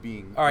 the point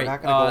being, All right. we're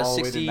not going to go all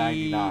the way to 60,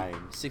 99.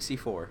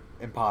 64.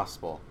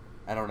 Impossible.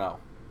 I don't know.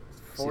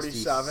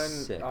 47.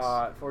 66.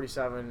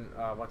 47.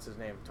 What's his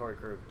name? Torrey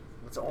Krug.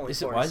 That's the only.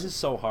 Why is this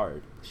so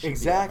hard? Shouldn't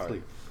be that Exactly.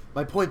 hard.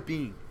 My point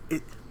being,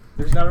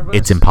 There's never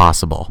been.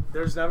 impossible.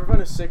 There's never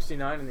been a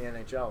 69 in the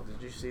NHL.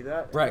 Did you see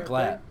that? Brett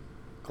Glatt.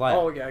 Glatt.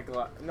 Oh yeah,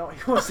 Glatt. No,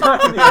 he was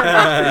not in the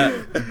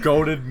NHL.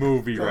 goated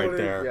movie right Goated,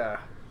 there. Yeah.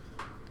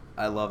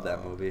 I love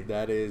that movie.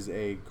 That is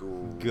a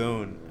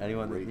Goon.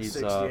 Anyone that great- needs a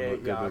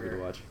 68 good movie Yager.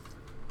 to watch.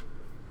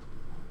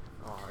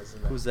 Oh,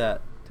 isn't that? Who's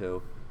that?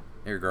 Too?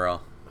 Your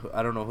girl.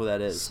 I don't know who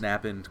that is.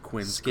 Snapping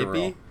Quinn's Skippy.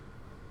 girl.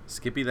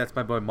 Skippy, that's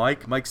my boy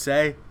Mike. Mike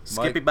Say.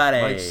 Skippy Mike,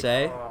 buddy. Mike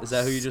Say. Oh, Is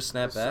that who you just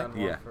snapped send at? one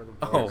Yeah. for the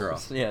Oh, boys.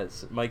 girl. yeah.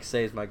 Mike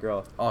Say is my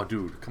girl. Oh,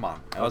 dude, come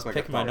on. I was look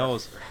like a picking my thumb.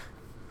 nose.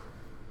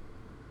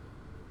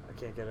 I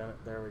can't get in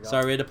it. There we go.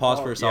 Sorry, we had to pause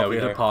Oh, for a Yeah, selfie we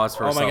had to there. pause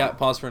for a Oh my selfie. god,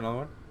 pause for another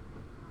one.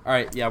 All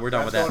right, yeah, we're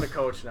done That's with going that. to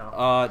coach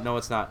now. No,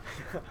 it's not.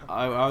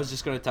 I was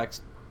just gonna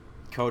text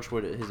Coach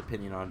what his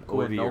opinion on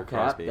Quinn, Ovi no or cap,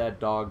 Crosby. that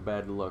dog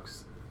bed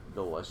looks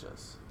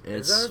delicious.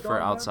 Is It's there a for dog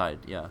bed? outside.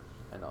 Yeah.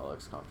 I know it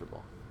looks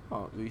comfortable.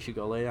 Oh, you should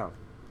go lay down.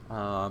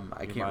 I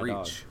You're can't my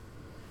dog. reach.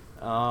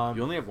 Um,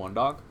 You only have one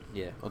dog?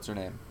 yeah. What's her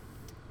name?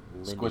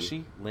 Lindy.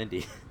 Squishy?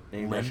 Lindy.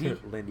 Named Lindy?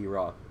 after Lindy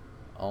Raw.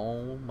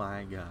 Oh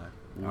my god.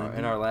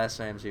 And our last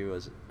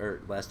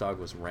last dog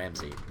was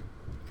Ramsey.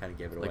 Kind of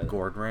gave it away. like though.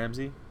 Gordon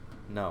Ramsay?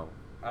 No,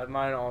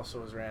 Mine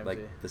also was Ramsey.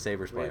 like the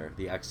Sabres We had- player,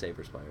 the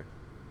ex-Sabres player.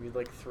 We had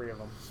like 3 of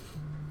them.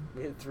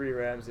 We had 3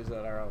 Ramseys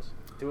at our house.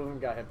 2 of them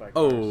got hit by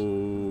cars.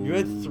 Oh. You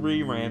had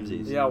 3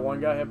 Ramseys. Yeah,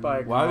 one got hit by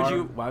a Why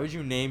car. would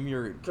you name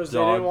your Because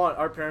dog? they didn't want,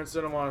 our parents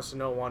didn't want us to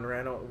know one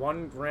ran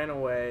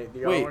away, the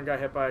Wait. other one got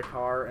hit by a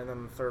car, and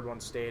then the third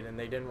one stayed, and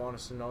they didn't want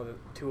us to know that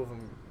 2 of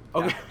them.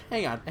 Okay,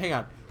 hang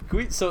on. Can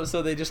we, so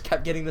they just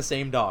kept getting the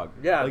same dog.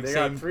 Yeah, like they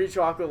same. got 3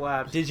 chocolate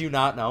labs. Did you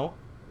not know?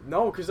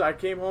 No, because I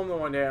came home the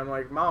one day. I'm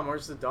like, Mom,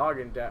 where's the dog?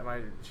 And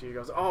she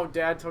goes, Oh,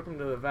 Dad took him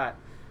to the vet.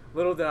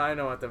 Little did I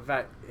know at the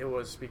vet it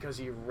was because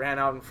he ran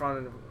out in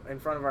front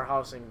of our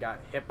house and got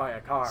hit by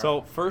a car.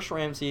 So first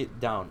Ramsey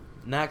down.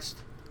 Next,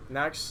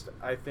 next,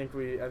 I think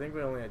we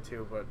only had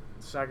 2, but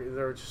second,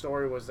 their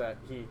story was that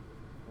he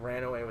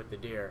ran away with the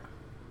deer.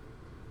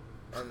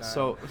 And then,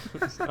 so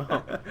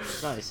oh,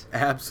 nice.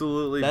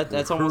 Absolutely.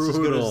 That's almost as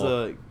good as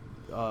brutal.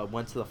 the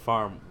went to the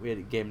farm. We had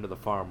a game to the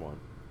farm one.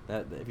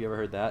 Have you ever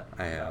heard that?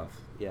 I have.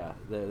 Yeah,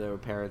 there were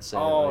parents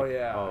saying, Oh, like,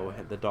 yeah. oh,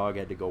 the dog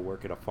had to go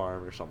work at a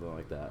farm or something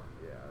like that.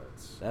 yeah,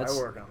 That's- I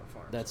work on the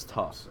farm. That's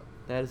sometimes,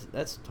 tough.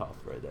 That's tough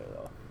right there,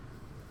 though.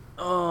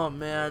 Oh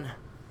man,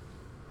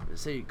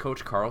 say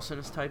Coach Carlson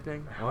is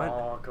typing. So. What?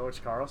 Oh,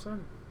 Coach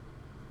Carlson?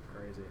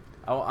 Crazy.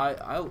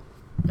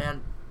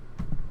 Man,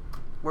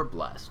 we're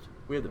blessed.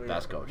 We have the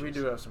best coaches. We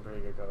do have some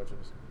pretty good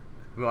coaches.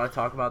 We want to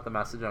talk about the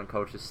message on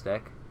Coach's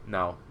stick?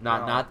 No,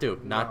 No, not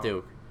Duke, not no.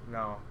 Duke.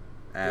 No.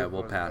 We'll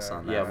wasn't pass there.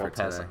 on that. Yeah, for we'll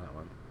pass today. on that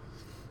one.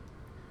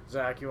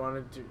 Zach, you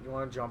want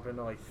to jump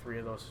into like 3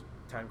 of those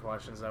 10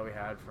 questions that we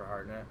had for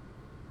Hartnett?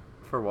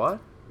 For what?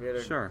 We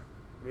had Sure.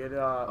 We had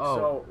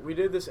Oh. so we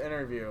did this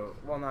interview.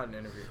 Well, not an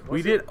interview. We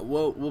Was did. it-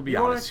 We'll be You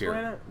wanna honest here.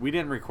 explain it? We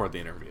didn't record the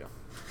interview.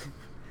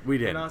 We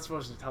You're did. not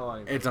supposed to tell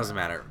anybody. It doesn't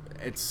matter.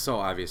 It's so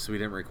obvious. We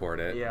didn't record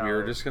it. Yeah, we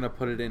were we- just gonna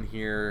put it in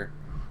here,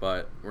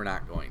 but we're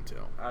not going to.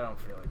 I don't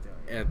feel like doing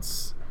it.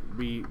 It's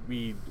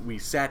we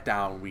sat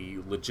down. We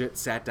legit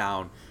sat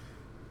down.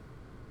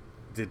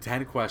 did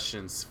 10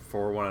 questions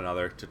for one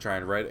another to try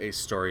and write a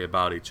story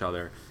about each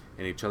other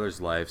and each other's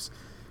lives.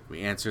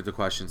 We answered the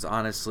questions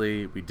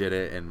honestly. We did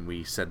it, and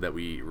we said that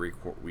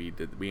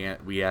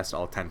we asked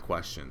all 10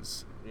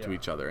 questions to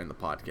each other in the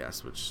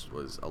podcast, which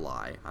was a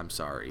lie. I'm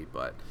sorry,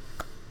 but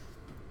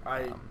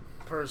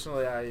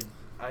Personally,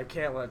 I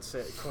can't let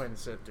Quinn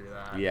sit through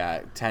that.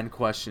 yeah, 10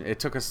 questions. It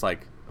took us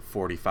like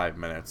 45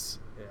 minutes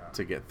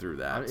to get through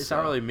that. It's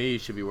not really me you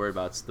should be worried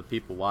about. It's the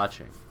people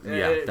watching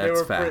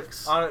That's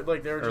facts. They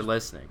were or just,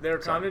 listening. They were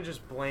kind of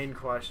just plain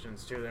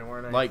questions too. They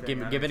weren't Like, give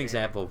anything an entertaining.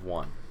 example of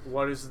one.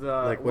 What is the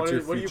Like, what's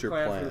your what do you future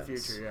plan for the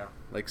plans? future? Yeah.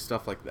 Like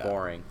stuff like that.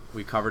 Boring.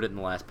 We covered it in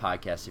the last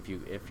podcast.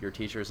 If your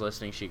teacher is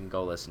listening, she can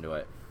go listen to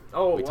it.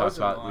 Oh, We it talked was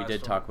in the about. We last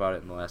did one. talk about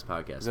it in the last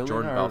podcast. Is it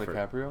Jordan Leonardo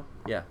Belfort. DiCaprio?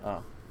 Yeah,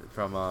 Oh,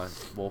 from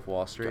Wolf of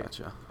Wall Street.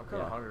 Gotcha. I'm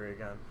kind of Yeah. hungry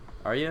again.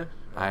 Are you?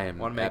 I am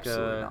Wanna make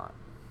absolutely a- not.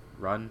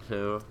 Run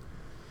to.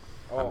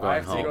 Oh, going I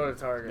have home. to go to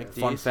Target. McD-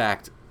 Fun These-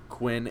 fact: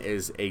 Quinn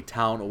is a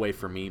town away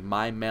from me.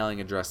 My mailing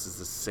address is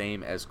the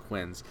same as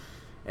Quinn's,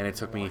 and it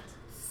took me What?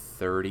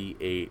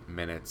 38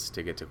 minutes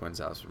to get to Quinn's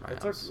house from my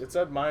house. It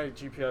said my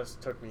GPS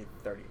took me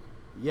 30.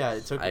 Yeah,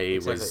 it took. I it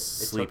took- was it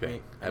took sleeping.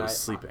 me- I and was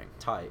sleeping.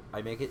 Tight.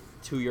 I make it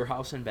to your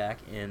house and back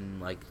in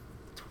like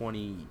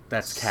 20.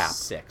 That's cap.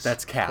 6.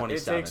 That's cap.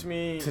 27. It takes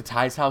me. To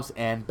Ty's house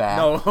and back.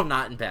 No, I'm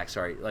not in back.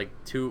 Sorry, like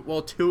 2.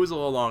 Well, 2 is a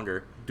little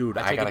longer. dude,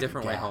 I I take a gotta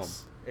different get way home.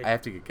 gas. I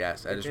have to get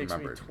gas. I It just takes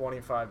remembered. me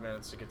 25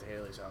 minutes to get to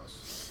Haley's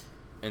house.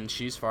 And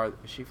she's far.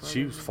 Is she far?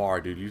 She was far,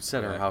 dude. You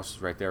said her Yeah. house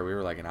was right there. We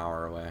were like an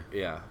hour away.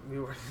 Yeah. We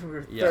were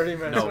 30 Yeah.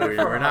 minutes. No, away we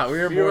from were her not. house. We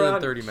were more than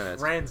on 30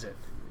 minutes. Transit.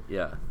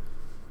 Yeah.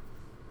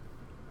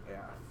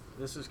 Yeah.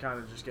 This is kind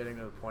of just getting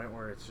to the point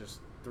where it's just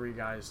 3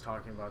 guys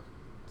talking about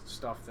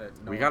stuff that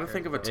no We one gotta cares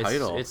think of a about.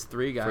 title It's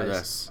 3 guys. for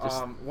this.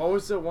 What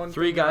was the one?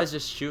 3 thing guys that-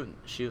 just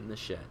shooting the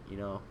shit. You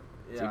know.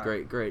 It's Yeah. a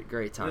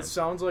great time. It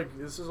sounds like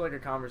this is like a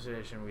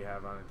conversation we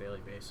have on a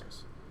daily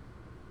basis.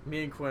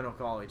 Me and Quinn will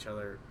call each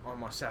other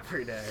almost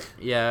every day.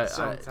 Yeah.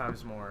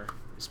 Sometimes more.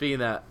 Speaking of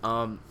that,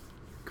 can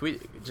we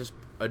just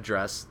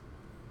address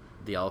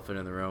the elephant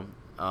in the room?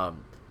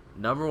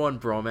 Number 1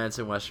 bromance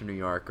in Western New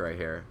York right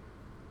here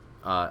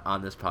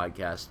on this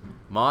podcast.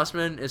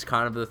 Mossman is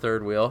kind of the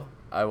third wheel,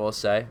 I will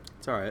say.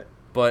 It's all right.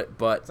 But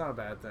It's not a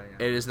bad thing.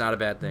 it is not a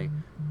bad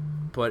thing.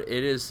 But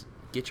it is,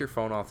 get your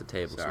phone off the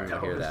table so Sorry. we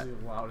don't hear that. was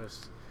the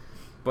loudest.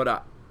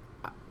 But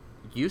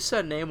you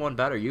said name one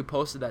better. You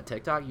posted that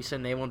TikTok. You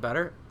said name one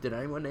better. Did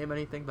anyone name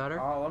anything better?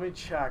 Oh, let me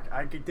check.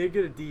 I did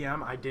get a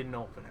DM. I didn't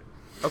open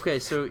it. Okay,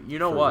 so you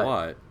know For what?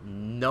 what?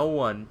 No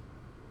one.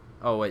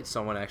 Oh wait,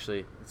 someone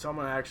actually.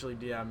 Someone actually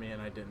DM'd me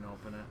and I didn't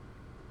open it.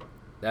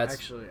 That's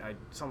Actually,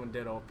 someone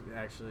did open.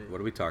 Actually. What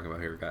are we talking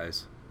about here,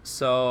 guys?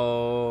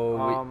 so.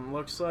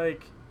 Looks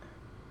like.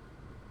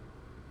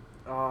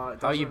 How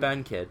you doesn't-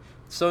 been, kid?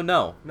 So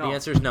no. No. The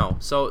answer is no.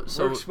 So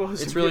We're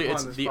exposing it's really people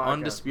it's on this the podcast.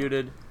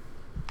 undisputed.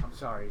 I'm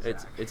sorry.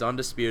 Zach. It's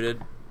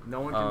undisputed. No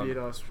one can um, beat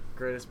us.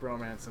 Greatest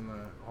bromance in the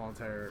whole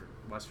entire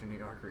Western New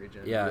York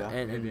region. Yeah, Yeah.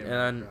 and Maybe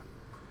then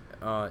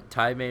America.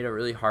 Ty made a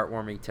really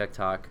heartwarming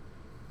TikTok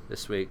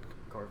this week.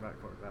 Corvette.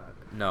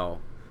 No,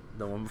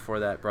 the one before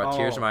that brought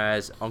tears to Oh. my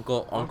eyes.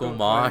 Uncle Quinn-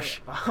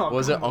 Mosh.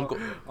 Was it Uncle?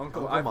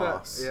 Uncle I thought-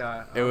 Moss.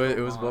 Yeah. It was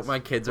Uncle what Moss. my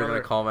kids are gonna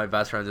Brother- call my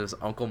best friends. It was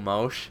Uncle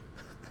Mosh.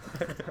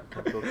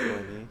 Uncle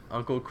Quinny.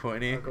 Uncle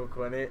Quinny. Uncle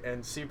Quinny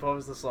and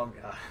C-Po's the slum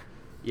guy.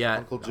 Yeah.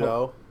 Uncle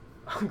Joe.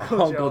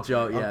 Uncle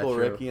Joe. Yeah. Uncle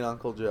true. Ricky and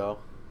Uncle Joe.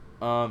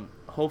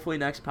 Hopefully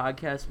next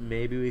podcast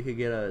maybe we could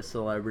get a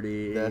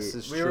celebrity. This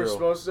is We true. were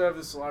supposed to have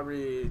the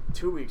celebrity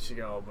 2 weeks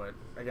ago, but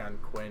again,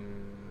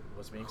 Quinn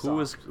was being who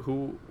was soft.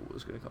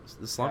 gonna call us?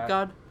 The Slump Pat.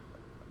 God?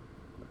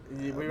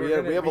 We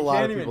have a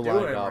lot of can't people even do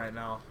lined it up. right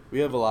now. We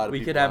have a lot of We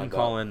people could have him lined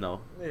call up. in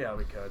though. Yeah,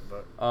 we could,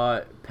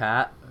 but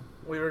Pat.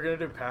 we were gonna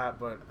do Pat,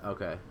 but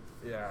Okay.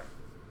 yeah.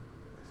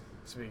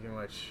 Speaking of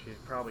which, he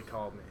probably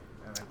called me,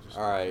 and I just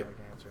All right. like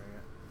answering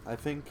it. I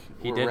think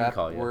He didn't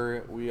call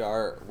you. We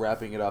are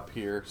wrapping it up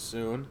here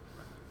soon.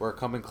 We're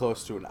coming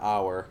close to an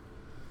hour.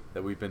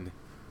 That we've been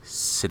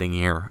sitting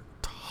here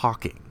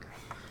talking.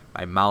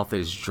 My mouth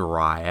is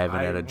dry. I haven't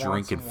I had a want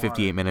drink in some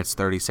 58 water. minutes,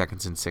 30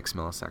 seconds, and 6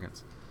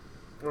 milliseconds.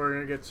 We're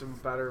gonna get some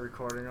better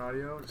recording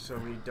audio, so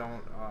we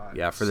don't.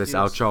 Yeah, for this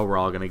steal outro, we're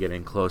all going to get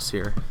in close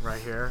here. right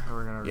here.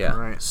 We're gonna. Yeah.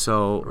 Right.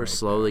 So We're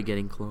slowly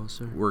getting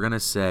closer. we're going to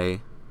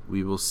say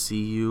we will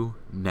see you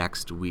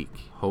next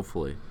week.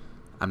 Hopefully.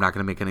 I'm not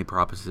going to make any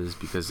promises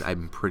because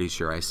I'm pretty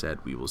sure I said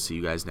we will see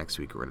you guys next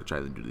week. We're going to try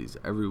to do these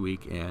every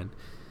week, and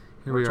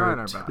here We're we trying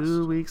are our 2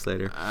 best. weeks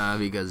later.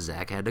 Because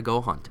Zach had to go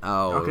hunt.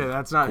 Oh, Okay,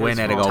 that's not Quinn his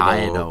had to go. fault. Ty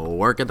had to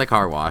work at the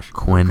car wash.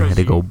 Quinn had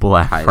to go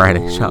Black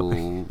Friday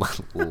shopping.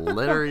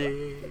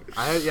 Literally.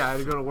 I had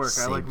to go to work.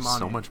 I like saved money.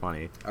 so much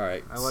money. All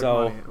right, I like so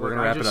money. we're Look,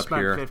 gonna I wrap it just up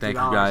spent here. $50 Thank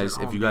you guys.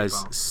 at If you Home guys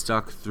Depot.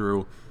 stuck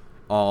through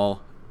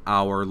all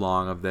hour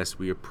long of this,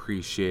 we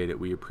appreciate it.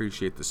 We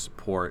appreciate the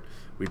support.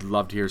 We'd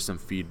love to hear some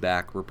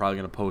feedback. We're probably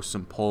gonna post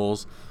some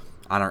polls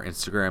on our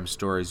Instagram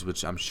stories,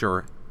 which I'm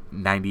sure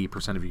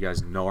 90% of you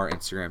guys know our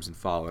Instagrams and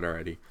follow it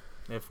already.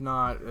 If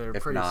not, they're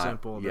If pretty not,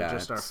 simple. They're yeah,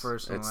 just our it's-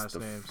 first and it's last the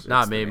names. f-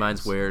 Not it's the me. Mine's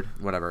names. weird.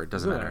 Whatever, it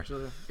doesn't Is it matter.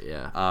 actually?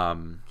 Yeah.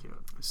 Cute.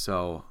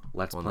 So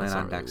let's Well, plan that's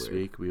on not really next weird.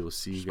 week. We will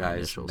see you Just my guys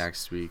initials.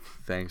 next week.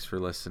 Thanks for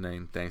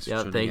listening. Thanks for Yeah.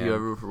 tuning Thank in. you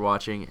everyone for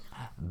watching.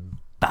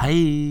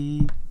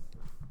 Bye.